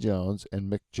 Quincy Jones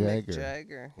and Mick Jagger. Mick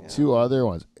Jagger. Yeah. 2 other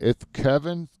ones. If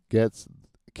Kevin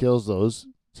kills those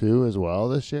 2 as well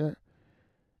this year,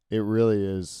 it really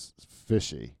is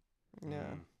fishy.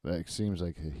 Yeah. That seems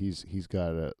like he's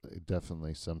got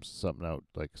definitely something out,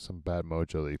 like some bad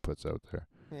mojo that he puts out there.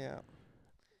 Yeah.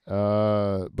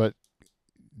 But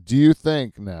do you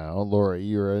think now, Laurie,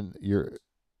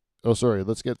 oh sorry,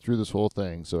 let's get through this whole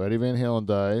thing. So Eddie Van Halen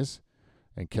dies,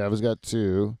 and Kev's got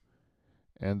 2,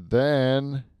 and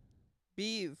then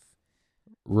Beeve.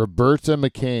 Roberta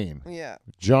McCain, Yeah.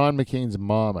 John McCain's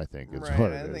mom, I think is Right.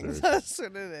 what I it think is. that's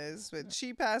what it is. But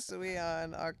she passed away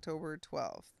on October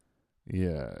 12th.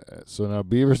 Yeah. So now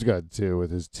Beaver's got 2 with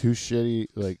his 2 shitty,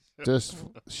 like just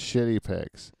shitty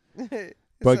picks.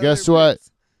 But His guess other what?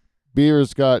 picks-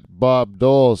 Bieber's got Bob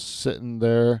Dole sitting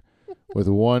there with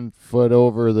 1 foot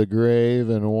over the grave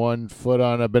and 1 foot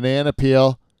on a banana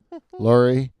peel,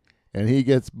 Laurie, and he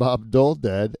gets Bob Dole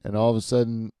dead, and all of a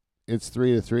sudden it's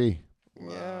 3-3. Yeah.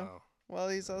 Wow. Well,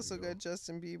 he's There also you go. got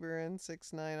Justin Bieber and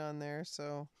 6ix9ine on there,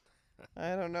 so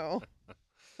I don't know.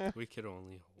 We could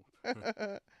only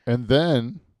hope. And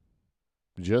then,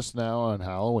 just now on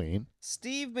Halloween,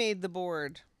 Steve made the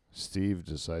board. Steve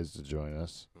decides to join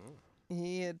us. Oh.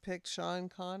 He had picked Sean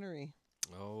Connery.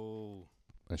 Oh.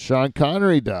 And Sean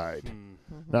Connery died.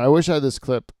 Hmm. Now, I wish I had this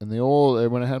clip in the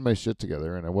old, when I had my shit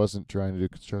together and I wasn't trying to do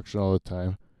construction all the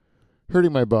time,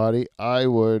 hurting my body, I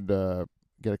would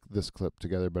get this clip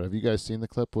together. But have you guys seen the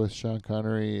clip with Sean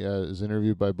Connery is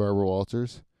interviewed by Barbara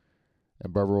Walters?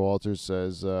 And Barbara Walters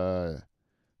says,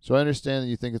 so I understand that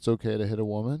you think it's okay to hit a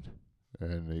woman?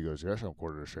 And he goes, yes, I'm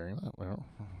quoted as saying that. Well.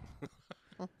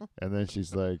 And then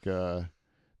she's like, do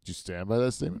you stand by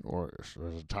that statement? Or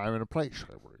there's a time and a place,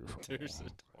 I believe. There's a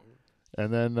time.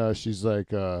 And then she's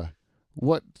like,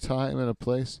 what time and a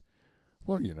place?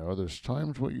 Well, there's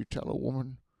times when you tell a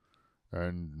woman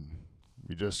and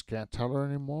you just can't tell her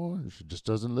anymore. And she just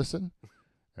doesn't listen.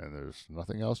 And there's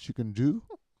nothing else you can do.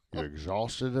 You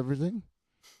exhausted everything.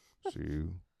 So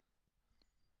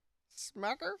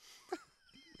Smacker?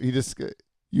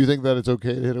 you think that it's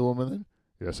okay to hit a woman then?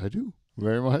 Yes, I do.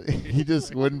 Very much. He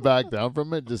just wouldn't back down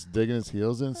from it, just digging his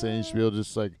heels in, saying you should be able to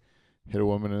just like hit a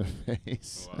woman in the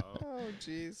face. Wow. Oh,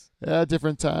 jeez. Yeah,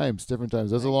 different times.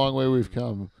 That's a long way we've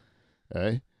come.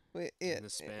 Eh? In the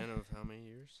span of how many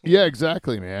years? Yeah,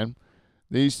 exactly, man.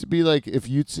 They used to be like, if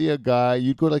you'd see a guy,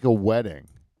 you'd go to like a wedding.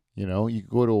 You could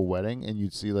go to a wedding and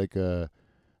you'd see like a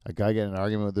guy get in an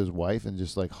argument with his wife and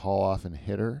just like haul off and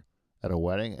hit her at a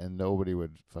wedding, and nobody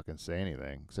would fucking say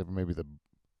anything except for maybe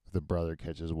the brother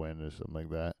catches wind or something like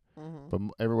that. Mm-hmm.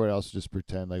 But everybody else just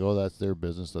pretend like, oh, that's their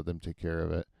business. Let them take care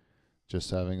of it. Just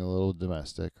having a little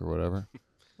domestic or whatever.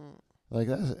 Like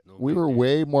that's No we big were deal.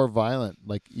 way more violent.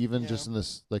 Like even Yeah. just in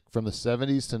this, like from the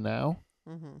 70s to now,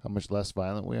 Mm-hmm. how much less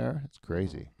violent we are. It's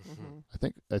crazy. Mm-hmm.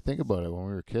 I think about it when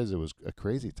we were kids. It was a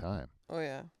crazy time. Oh,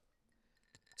 yeah.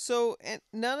 So, and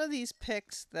none of these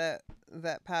picks that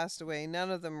passed away,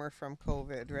 none of them were from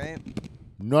COVID, right?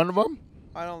 None of them.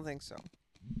 I don't think so.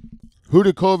 Who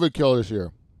did COVID kill this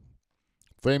year?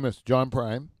 Famous John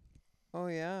Prime, Oh,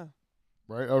 yeah.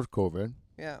 right? That was COVID.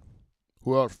 Yeah.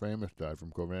 Who else famous died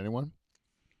from COVID? Anyone?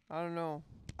 I don't know.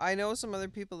 I know some other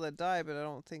people that died, but I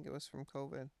don't think it was from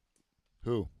COVID.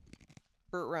 Who?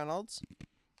 Burt Reynolds?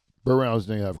 Burt Reynolds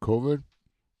didn't have COVID.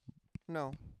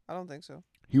 No, I don't think so.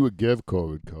 He would give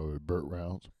COVID. Burt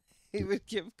Reynolds. He would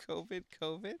give COVID.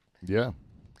 Yeah.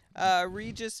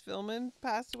 Regis Philbin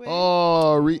passed away.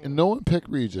 Oh, no one picked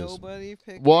Regis. Nobody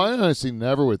picked. Well, I Regis. honestly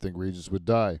never would think Regis would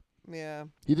die. Yeah.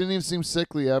 He didn't even seem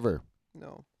sickly ever.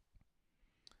 No.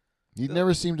 He So-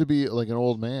 never seemed to be like an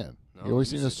old man. No, he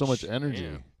always he seemed to have was so a much energy.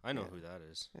 champ. I know Yeah. who that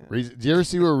is. Yeah. Do you ever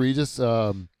see where Regis?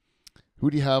 Who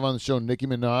do you have on the show? Nicki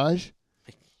Minaj.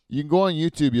 You can go on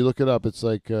YouTube. You look it up. It's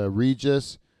like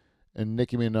Regis and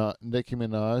Nicki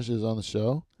Minaj is on the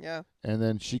show, Yeah. and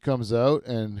then she comes out,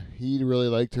 and he really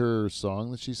liked her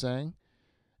song that she sang,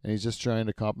 and he's just trying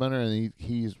to compliment her,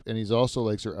 and he's also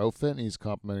likes her outfit, and he's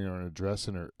complimenting her on her dress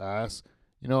and her ass.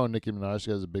 You know, Nicki Minaj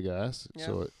has a big ass, Yeah.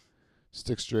 so it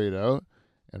sticks straight out.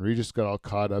 And Regis got all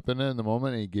caught up in it in the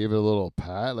moment, and he gave it a little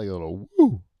pat, like a little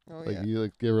woo. Oh, Like yeah. he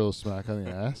gave her a little smack on the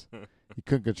ass. He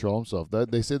couldn't control himself.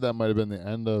 That they said that might have been the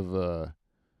end of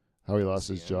how he lost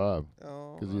the his end. job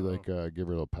Oh. because he Wow. gave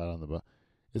her a little pat on the butt.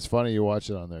 It's funny you watch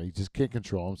it on there. He just can't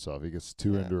control himself. He gets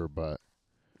too Yeah. into her butt.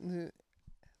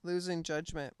 Losing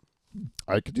judgment.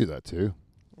 I could do that too.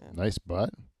 Yeah. Nice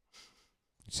butt.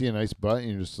 You see a nice butt,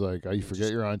 and you're just like, you forget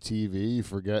just- you're on TV. You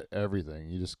forget everything.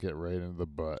 You just get right into the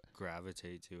butt.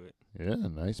 Gravitate to it. Yeah,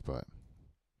 nice butt.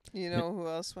 You know who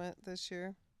else went this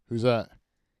year? Who's that?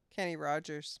 Kenny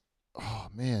Rogers. Oh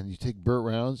man, you take Burt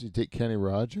Reynolds, you take Kenny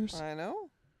Rogers. I know.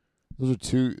 Those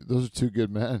are two good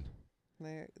men.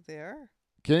 They are.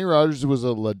 Kenny Rogers was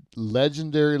a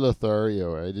legendary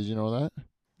Lothario, eh? Did you know that?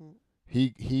 Mm.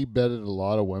 He bedded a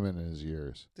lot of women in his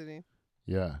years. Did he?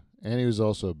 Yeah, and he was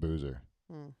also a boozer.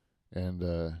 Mm. And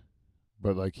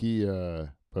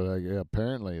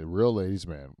apparently the real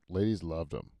ladies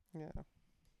loved him. Yeah.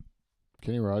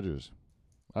 Kenny Rogers.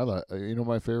 I like. You know what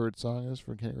my favorite song is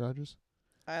from Kenny Rogers?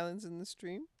 Islands in the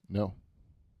Stream. No,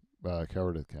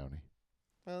 Cowardly County.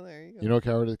 Well, there you go. You know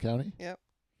Cowardly County? Yep.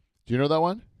 Do you know that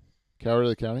one?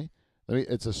 Cowardly County?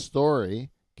 It's a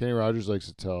story. Kenny Rogers likes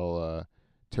to tell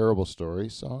terrible story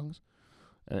songs.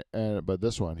 But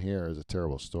this one here is a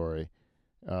terrible story.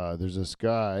 there's this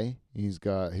guy. His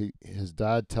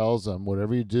dad tells him,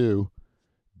 whatever you do,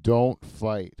 don't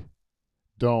fight.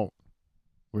 Don't.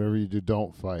 Whatever you do,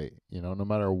 don't fight. No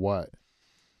matter what.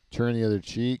 Turn the other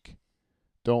cheek.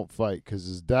 Don't fight. Because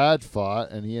his dad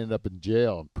fought, and he ended up in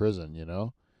jail, in prison,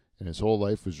 and his whole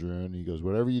life was ruined. He goes,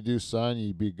 whatever you do, son,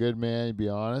 you be a good man, you be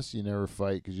honest, you never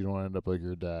fight because you don't want to end up like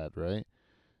your dad, right?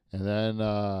 And then,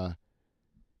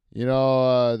 then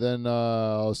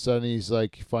all of a sudden he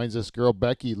finds this girl,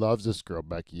 Becky, loves this girl,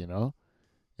 Becky, and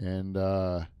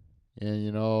the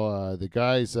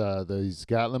guys, these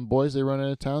Gatlin boys, they run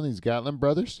into town, these Gatlin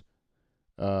brothers.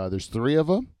 There's 3 of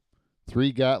them,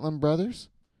 3 Gatlin brothers,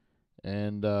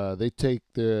 and they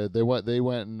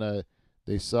went and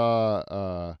they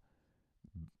saw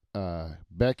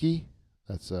Becky.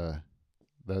 That's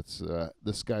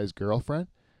this guy's girlfriend.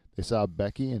 They saw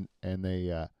Becky and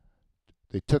they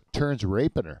took turns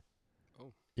raping her.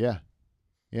 Oh. Yeah,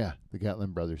 the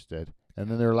Gatlin brothers did. And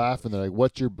then they're laughing. They're like,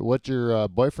 "What's your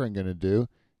boyfriend gonna do?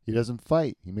 He doesn't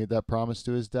fight. He made that promise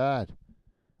to his dad.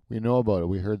 We know about it.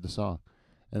 We heard the song."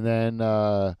 And then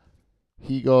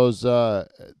he goes. This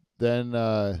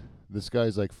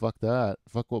guy's like, "Fuck that.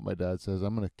 Fuck what my dad says.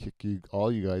 I'm gonna kick all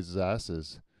you guys'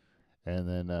 asses." And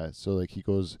then he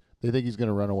goes. They think he's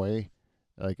gonna run away,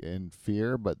 in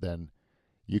fear. But then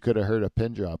you could have heard a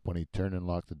pin drop when he turned and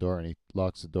locked the door. And he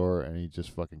locks the door and he just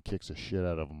fucking kicks the shit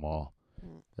out of them all.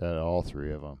 All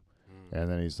 3 of them. And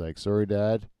then he's like, "Sorry,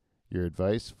 Dad, your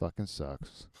advice fucking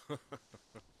sucks."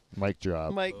 Mic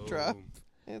drop. Mic drop.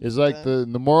 Boom. It's like the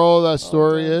moral of that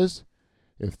story is,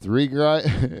 if 3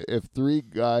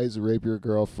 guys rape your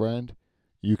girlfriend,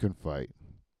 you can fight.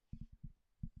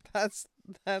 That's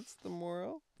the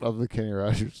moral. Of the Kenny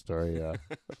Rogers story, yeah.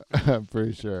 I'm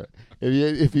pretty sure.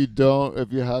 If you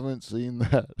haven't seen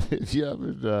that, if you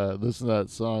haven't listened to that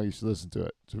song, you should listen to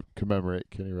it to commemorate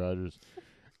Kenny Rogers.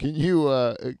 Can you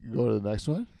go to the next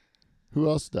one? Who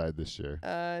else died this year?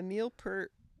 Neil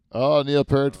Peart. Oh, Neil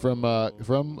Peart from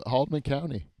Haldeman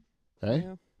County, eh?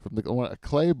 Yeah. From a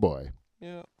Clay boy.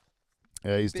 Yeah.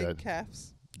 Yeah, he's Big dead.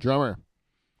 calves. Drummer.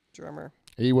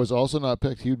 He was also not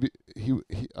picked.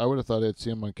 I would have thought I'd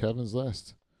see him on Kevin's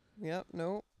list. Yep.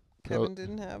 No. Kevin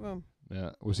didn't have him.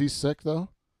 Yeah. Was he sick though?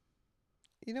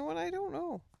 You know what? I don't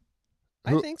know.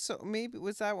 Who- I think so. Maybe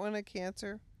was that one a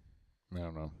cancer? I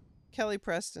don't know. Kelly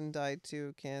Preston died too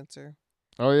of cancer.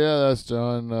 Oh yeah, that's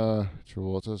John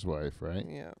Travolta's wife, right?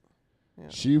 Yeah. Yeah.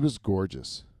 She was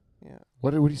gorgeous. Yeah.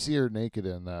 What do you see her naked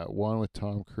in that one with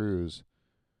Tom Cruise?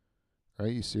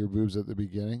 Right, you see her boobs at the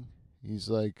beginning. He's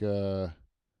like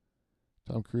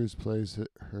Tom Cruise plays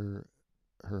her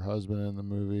husband in the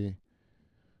movie.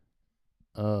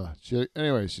 She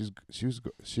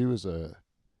was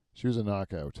a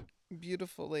knockout.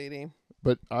 Beautiful lady.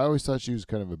 But I always thought she was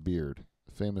kind of a beard,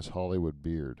 a famous Hollywood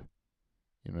beard.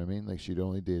 You know what I mean? Like she'd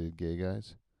only dated gay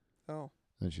guys. Oh.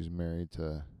 Then she's married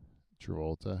to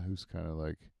Travolta, who's kind of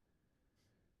like,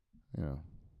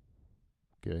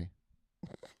 gay.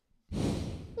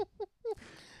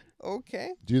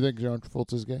 Okay. Do you think John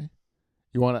Travolta's gay?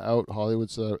 You want to out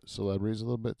Hollywood celebrities a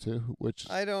little bit too? Which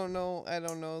I don't know. I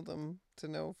don't know them to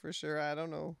know for sure. I don't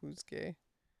know who's gay.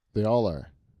 they all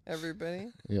are. Everybody?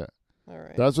 Yeah. All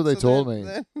right. That's what they told me.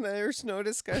 Then there's no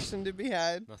discussion to be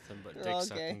had. Nothing but They're dick all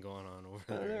sucking gay. going on over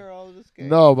Oh, there. they're all just gay.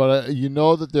 No, but you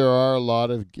know that there are a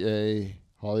lot of gay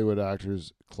Hollywood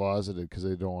actors closeted because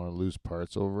they don't want to lose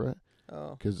parts over it.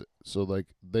 Oh.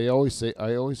 They always say,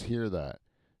 I always hear that.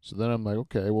 So then I'm like,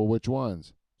 okay, well, which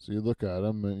ones? So you look at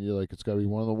them and you're like, it's got to be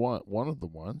one of the ones.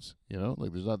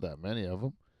 There's not that many of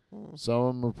them. Some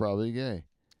of them are probably gay.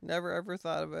 Never ever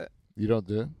thought of it. You don't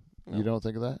do? No. You don't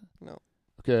think of that? No.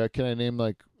 Okay, can I name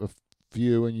like a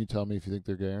few and you tell me if you think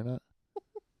they're gay or not?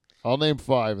 I'll name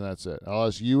 5 and that's it. I'll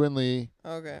ask you and Lee.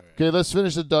 Okay. Okay, let's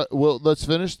finish let's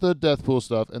finish the death pool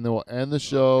stuff and then we'll end the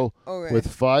show Okay.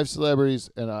 with 5 celebrities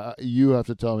and you have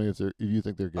to tell me if you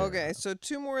think they're gay. Okay, so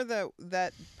 2 more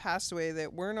that passed away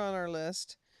that weren't on our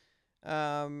list.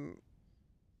 Bill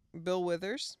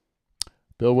Withers.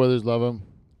 Bill Withers, love him.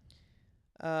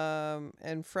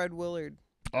 And Fred Willard.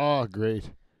 Oh,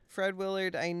 great. Fred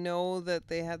Willard, I know that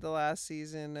they had the last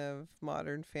season of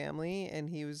Modern Family, and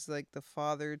he was like the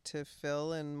father to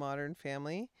Phil in Modern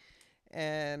Family.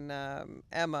 And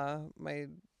Emma, my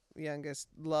youngest,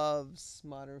 loves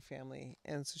Modern Family,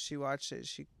 and so she watched it.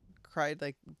 She cried,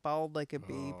 bawled like a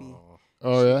baby.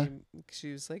 Oh, yeah?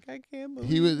 She was like, I can't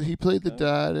believe He played the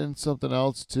dad in something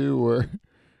else, too, where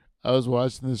I was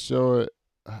watching this show.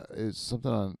 It's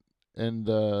something on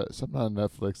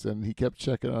Netflix, and he kept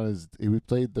checking on he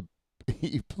played the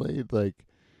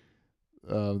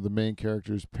main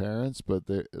character's parents, but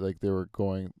they were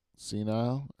going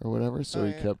senile or whatever. So Oh,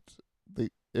 he yeah. kept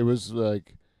it was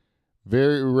like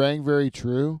rang very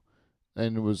true,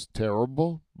 and it was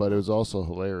terrible, but it was also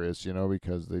hilarious,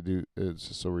 because it's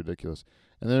just so ridiculous.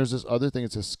 And there's this other thing.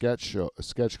 It's a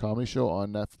sketch comedy show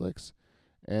on Netflix,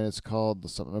 and it's called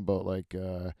something about like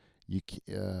shit.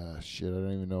 I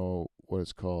don't even know what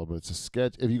it's called, but it's a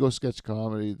sketch. If you go sketch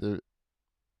comedy,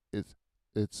 it's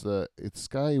this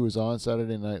guy who was on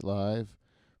Saturday Night Live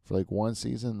for like one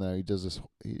season. Now he does this.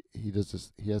 He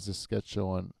has this sketch show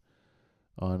on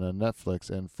Netflix,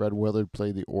 and Fred Willard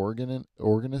played the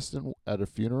organist at a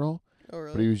funeral. Oh,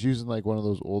 really? But he was using like one of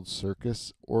those old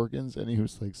circus organs, and he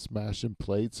was like smashing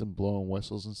plates and blowing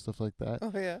whistles and stuff like that,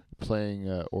 Oh, yeah. playing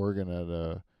organ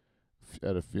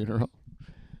at a funeral,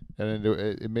 and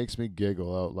it makes me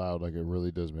giggle out loud. Like, it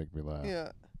really does make me laugh.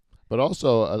 Yeah. But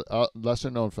also, a lesser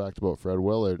known fact about Fred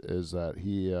Willard is that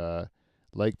he,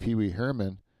 like Pee Wee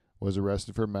Herman, was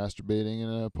arrested for masturbating in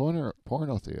a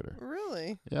porno theater.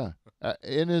 Really? Yeah,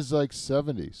 in his like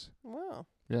 70s. Wow.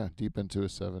 Yeah, deep into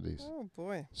his 70s. Oh,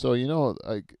 boy. So,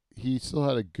 like, he still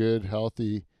had a good,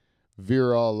 healthy,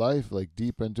 virile life, like,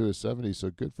 deep into his 70s.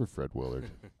 So good for Fred Willard.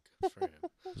 Good for him.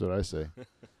 That's what I say.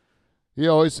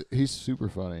 He's super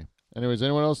funny. Anyways,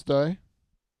 anyone else die?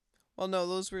 Well, no,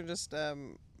 those were just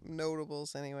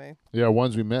notables anyway. Yeah,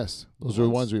 ones we missed. Those are the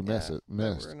ones we missed. That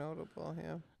were notable,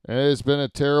 yeah. And it's been a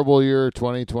terrible year,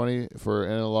 2020, in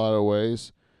a lot of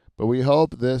ways. But we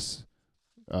hope this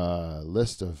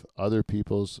list of other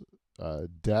people's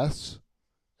deaths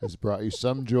has brought you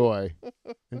some joy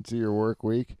into your work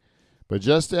week. But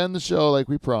just to end the show, like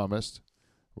we promised,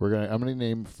 I'm gonna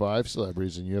name 5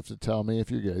 celebrities, and you have to tell me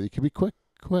if you're gay. You can be quick.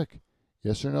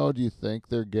 Yes or no? Do you think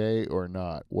they're gay or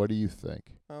not? What do you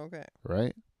think? Okay.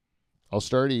 Right? I'll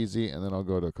start easy, and then I'll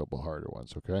go to a couple harder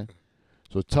ones. Okay.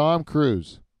 So Tom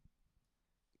Cruise,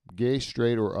 gay,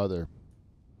 straight, or other?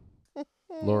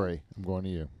 Laurie, I'm going to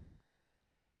you.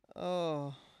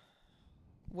 Oh.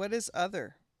 What is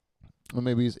other? Well,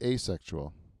 maybe he's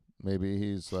asexual. Maybe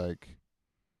he's like,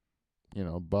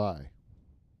 bi.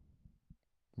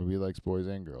 Maybe he likes boys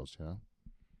and girls, All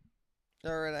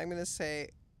right, I'm going to say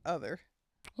other.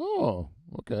 Oh,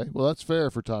 okay. Well, that's fair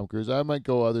for Tom Cruise. I might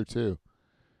go other too.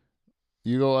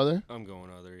 You go other? I'm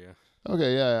going other, yeah.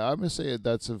 Okay, yeah. I'm gonna say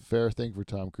that's a fair thing for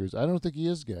Tom Cruise. I don't think he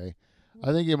is gay.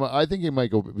 I think he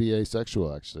might go be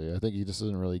asexual. Actually, I think he just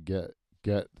doesn't really get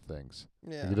things.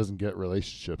 Yeah. Like, he doesn't get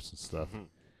relationships and stuff.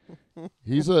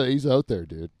 He's out there,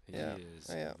 dude. He Yeah. is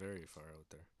Yeah. very far out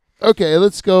there. Okay,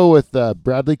 let's go with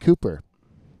Bradley Cooper.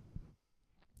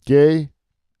 Gay,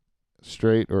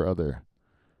 straight, or other?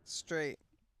 Straight.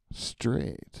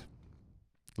 Straight.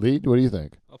 Lead, what do you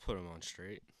think? I'll put him on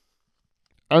straight.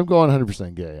 I'm going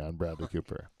 100% gay on Bradley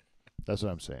Cooper. That's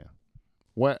what I'm saying.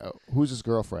 Who's his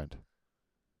girlfriend?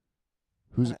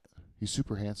 He's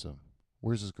super handsome.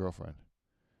 Where's his girlfriend?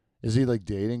 Is he like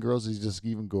dating girls? Does he just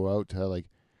even go out to like?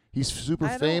 He's super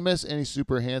famous and he's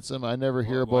super handsome. I never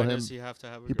hear about Why him. does he have to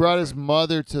have a He brought his girlfriend?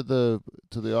 mother to the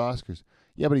Oscars.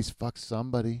 Yeah, but he's fucked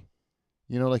somebody.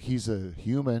 Like he's a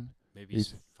human. Maybe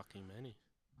he's fucking many.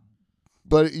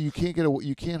 But you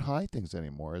can't hide things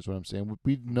anymore. Is what I'm saying.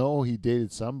 We know he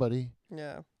dated somebody.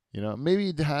 Yeah.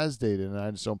 Maybe he has dated, and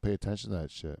I just don't pay attention to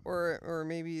that shit. Or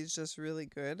maybe he's just really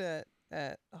good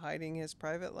at hiding his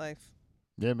private life.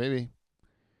 Yeah, maybe.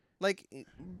 Like,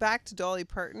 back to Dolly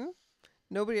Parton.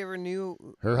 Nobody ever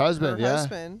knew Her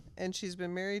husband, and she's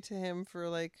been married to him for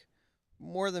like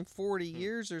more than 40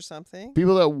 years or something.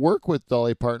 People that work with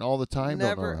Dolly Parton all the time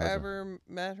don't know her Never husband. ever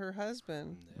met her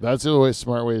husband. That's the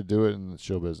smart way to do it in the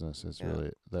show business. It's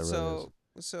really that so really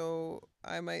is. so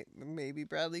maybe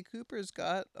Bradley Cooper's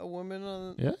got a woman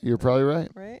on. Yeah, you're probably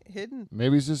right. Right, hidden.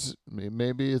 Maybe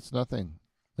it's nothing.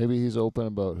 Maybe he's open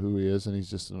about who he is, and he's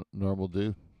just a normal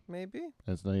dude. Maybe. And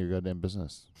it's none of your goddamn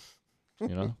business.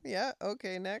 Yeah.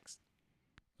 Okay. Next.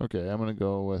 Okay, I'm gonna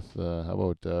go with how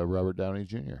about Robert Downey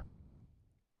Jr.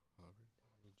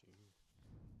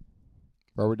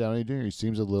 Robert Downey Jr. He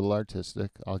seems a little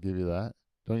artistic. I'll give you that.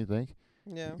 Don't you think?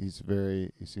 Yeah. He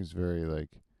seems very like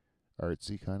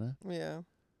artsy kind of.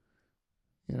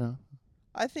 Yeah.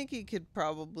 I think he could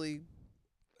probably.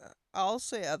 I'll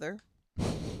say other.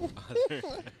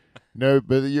 No,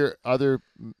 but you're other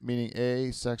meaning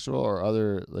asexual or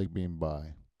other like being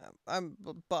bi. I'm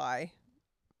bi.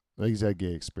 Like he's had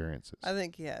gay experiences. I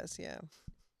think he has. Yeah.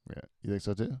 Yeah, you think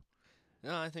so too?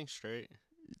 No, I think straight.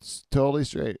 It's totally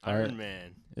straight. Iron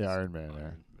Man. Yeah, Iron Man.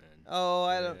 Man. Oh,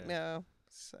 I don't know.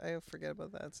 I forget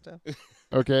about that stuff.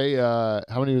 Okay,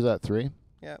 how many was that? 3?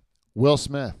 Yeah. Will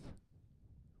Smith.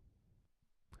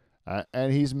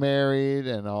 And he's married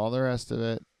and all the rest of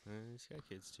it. He's got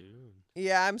kids too.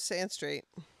 Yeah, I'm saying straight.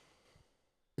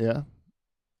 Yeah.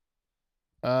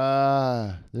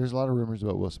 There's a lot of rumors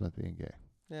about Will Smith being gay.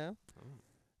 Yeah.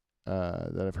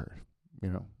 That I've heard. You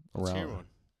know, Let's hear around. one.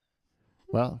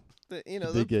 Well, You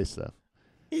know, big gay stuff.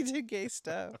 he did gay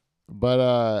stuff.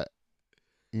 But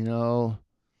you know,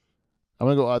 I'm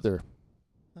gonna go other.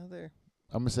 Other.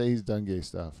 I'm gonna say he's done gay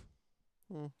stuff.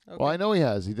 Okay. Well, I know he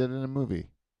has. He did it in a movie.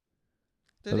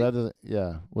 Did But he? that doesn't.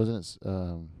 Yeah, wasn't it?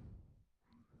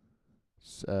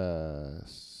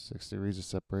 6 Degrees of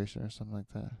Separation or something like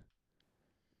that.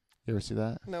 You ever see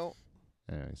that? No.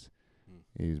 Anyways, Hmm.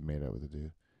 he's made out with a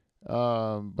dude.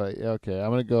 But yeah, okay,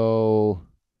 I'm gonna go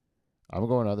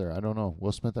another. I don't know.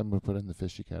 Will Smith, I'm gonna put in the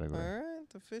fishy All category. right,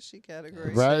 the fishy category.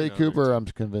 Right. Bradley Say another Cooper, too. I'm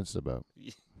convinced about.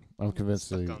 I'm convinced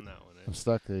Stuck that on that one. I'm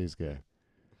stuck that he's gay.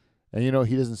 And you know,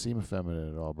 he doesn't seem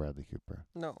effeminate at all, Bradley Cooper.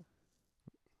 No,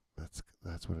 That's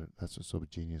what's so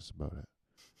genius about it.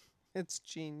 it's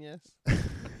genius.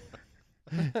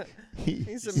 He-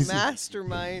 He's a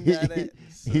mastermind at it.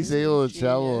 So He's able to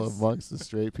travel genius. amongst the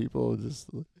straight people and just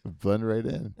blend right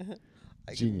in.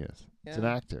 I can- Genius. It's an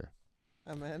yeah. actor.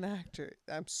 I'm an actor.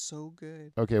 I'm so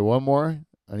good. Okay, one more.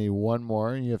 I need one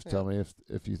more, and you have to Yeah. tell me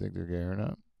if you think they're gay or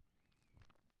not.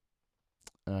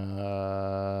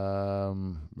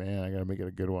 Man, I gotta make it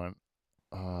a good one.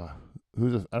 I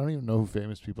don't even know who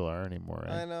famous people are anymore.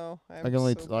 I know. I can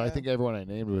only. so I bad. think everyone I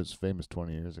named was famous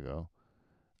 20 years ago.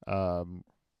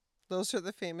 Those are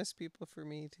the famous people for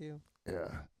me too. Yeah.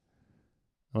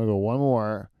 I'm gonna go one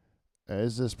more.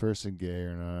 Is this person gay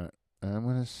or not? I'm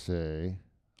gonna say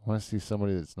I want to see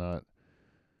somebody that's not.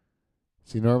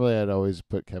 See, normally I'd always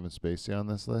put Kevin Spacey on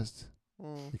this list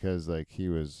Mm. because like he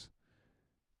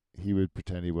would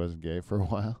pretend he wasn't gay for a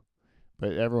while,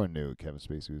 but everyone knew Kevin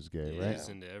Spacey was gay, Yeah, right? he's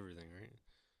into everything, right?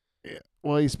 Yeah.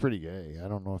 Well, he's pretty gay. I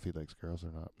don't know if he likes girls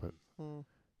or not, but Mm.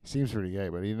 he seems pretty gay.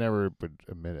 But he never would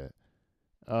admit it.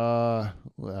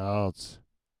 What else?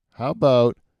 How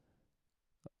about?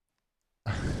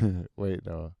 Wait,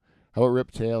 no. How about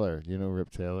Rip Taylor? Do you know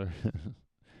Rip Taylor? Do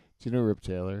you know who Rip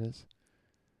Taylor is?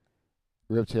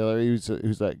 Rip Taylor, he was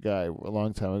that guy a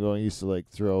long time ago. He used to like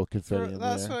throw confetti in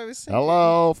That's there. what I was thinking.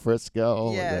 Hello,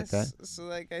 Frisco. Yes. That So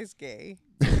that guy's gay.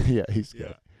 guy. Yeah, he's Yeah.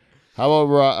 gay. How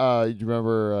about do you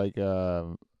remember like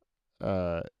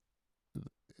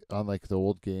on like the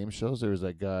old game shows there was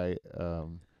that guy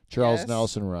Charles Yes.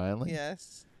 Nelson Riley,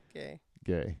 Yes. Gay.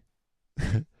 gay.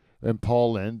 And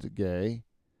Paul Lind, gay.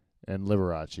 And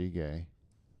Liberace, gay.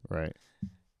 Right.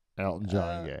 Elton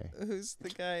John, gay. Who's the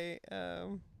guy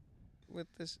with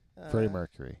this? Freddie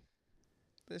Mercury.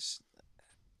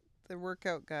 The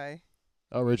workout guy.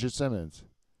 Oh, Richard Simmons.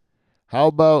 How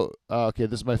about okay,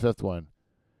 this is my fifth one.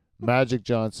 Magic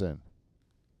Johnson.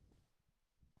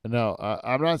 No,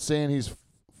 I'm not saying he's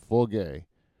full gay.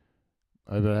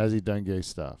 But has he done gay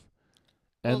stuff?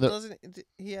 And Well,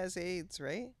 he has AIDS,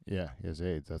 right? yeah, he has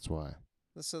AIDS. That's why.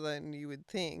 So then you would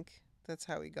think that's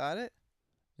how he got it.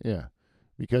 Yeah,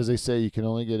 because they say you can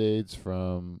only get AIDS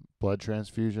from blood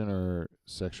transfusion or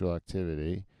sexual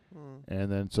activity. Mm.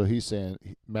 And then so he's saying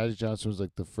Magic Johnson was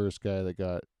like the first guy that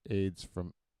got AIDS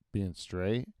from being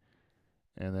straight.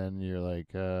 And then you're like,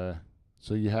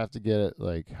 so you have to get it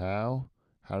like how?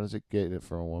 How does it get it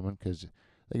from a woman? Because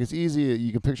like it's easy.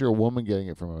 You can picture a woman getting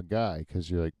it from a guy because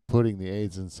you're like putting the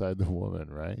AIDS inside the woman,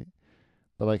 right?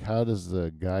 But like, how does the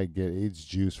guy get AIDS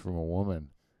juice from a woman?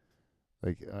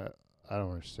 Like, I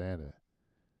don't understand it.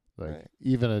 Like, Right.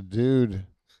 even a dude,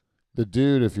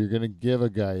 if you're gonna give a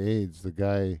guy AIDS, the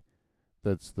guy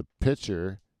that's the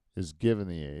pitcher is giving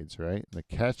the AIDS, right? And the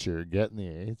catcher getting the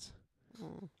AIDS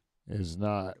Mm. is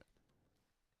not.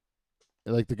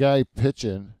 Like the guy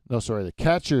pitching, no, sorry, the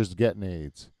catcher's getting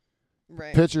AIDS.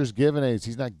 Right. Pitcher's giving AIDS,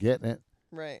 he's not getting it.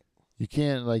 Right. You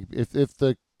can't like if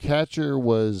the catcher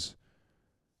was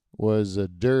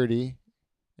dirty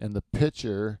and the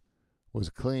pitcher was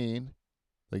clean,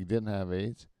 like didn't have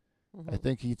AIDS, I Mhm.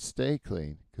 think he'd stay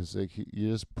clean because like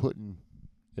you're just putting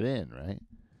it in, right?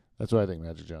 That's why I think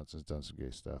Magic Johnson's done some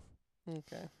gay stuff.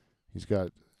 Okay. He's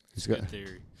got Good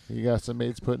theory. he got some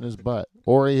AIDS put in his butt,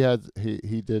 or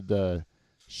he did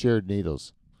shared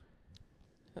needles.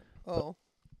 Oh,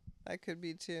 that could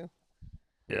be too.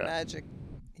 Yeah. Magic.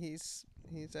 He's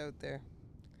out there.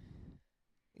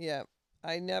 Yeah.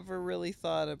 I never really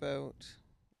thought about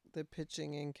the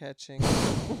pitching and catching.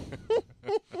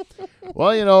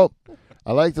 Well, you know,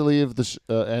 I like to leave the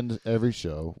end every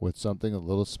show with something a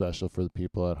little special for the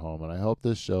people at home, and I hope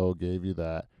this show gave you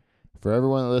that. For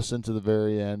everyone that listened to the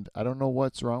very end, I don't know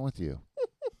what's wrong with you.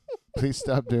 Please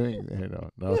stop doing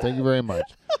that. No, thank you very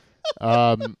much.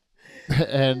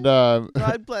 And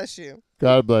God bless you.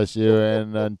 God bless you.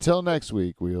 And until next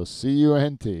week, we'll see you,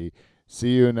 NT.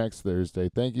 See you next Thursday.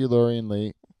 Thank you, Laurie and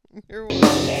Lee. You're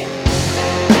welcome.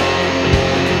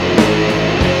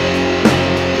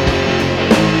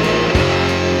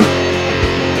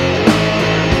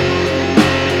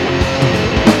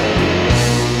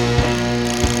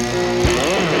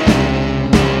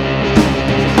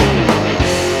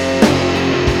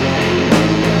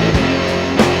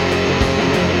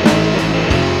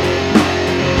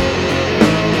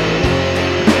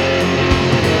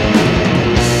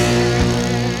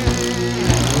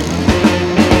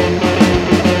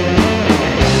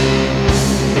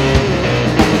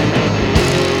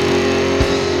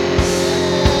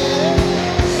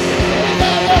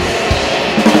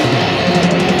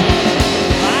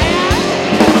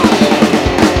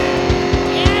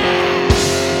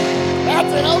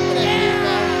 That's an opening.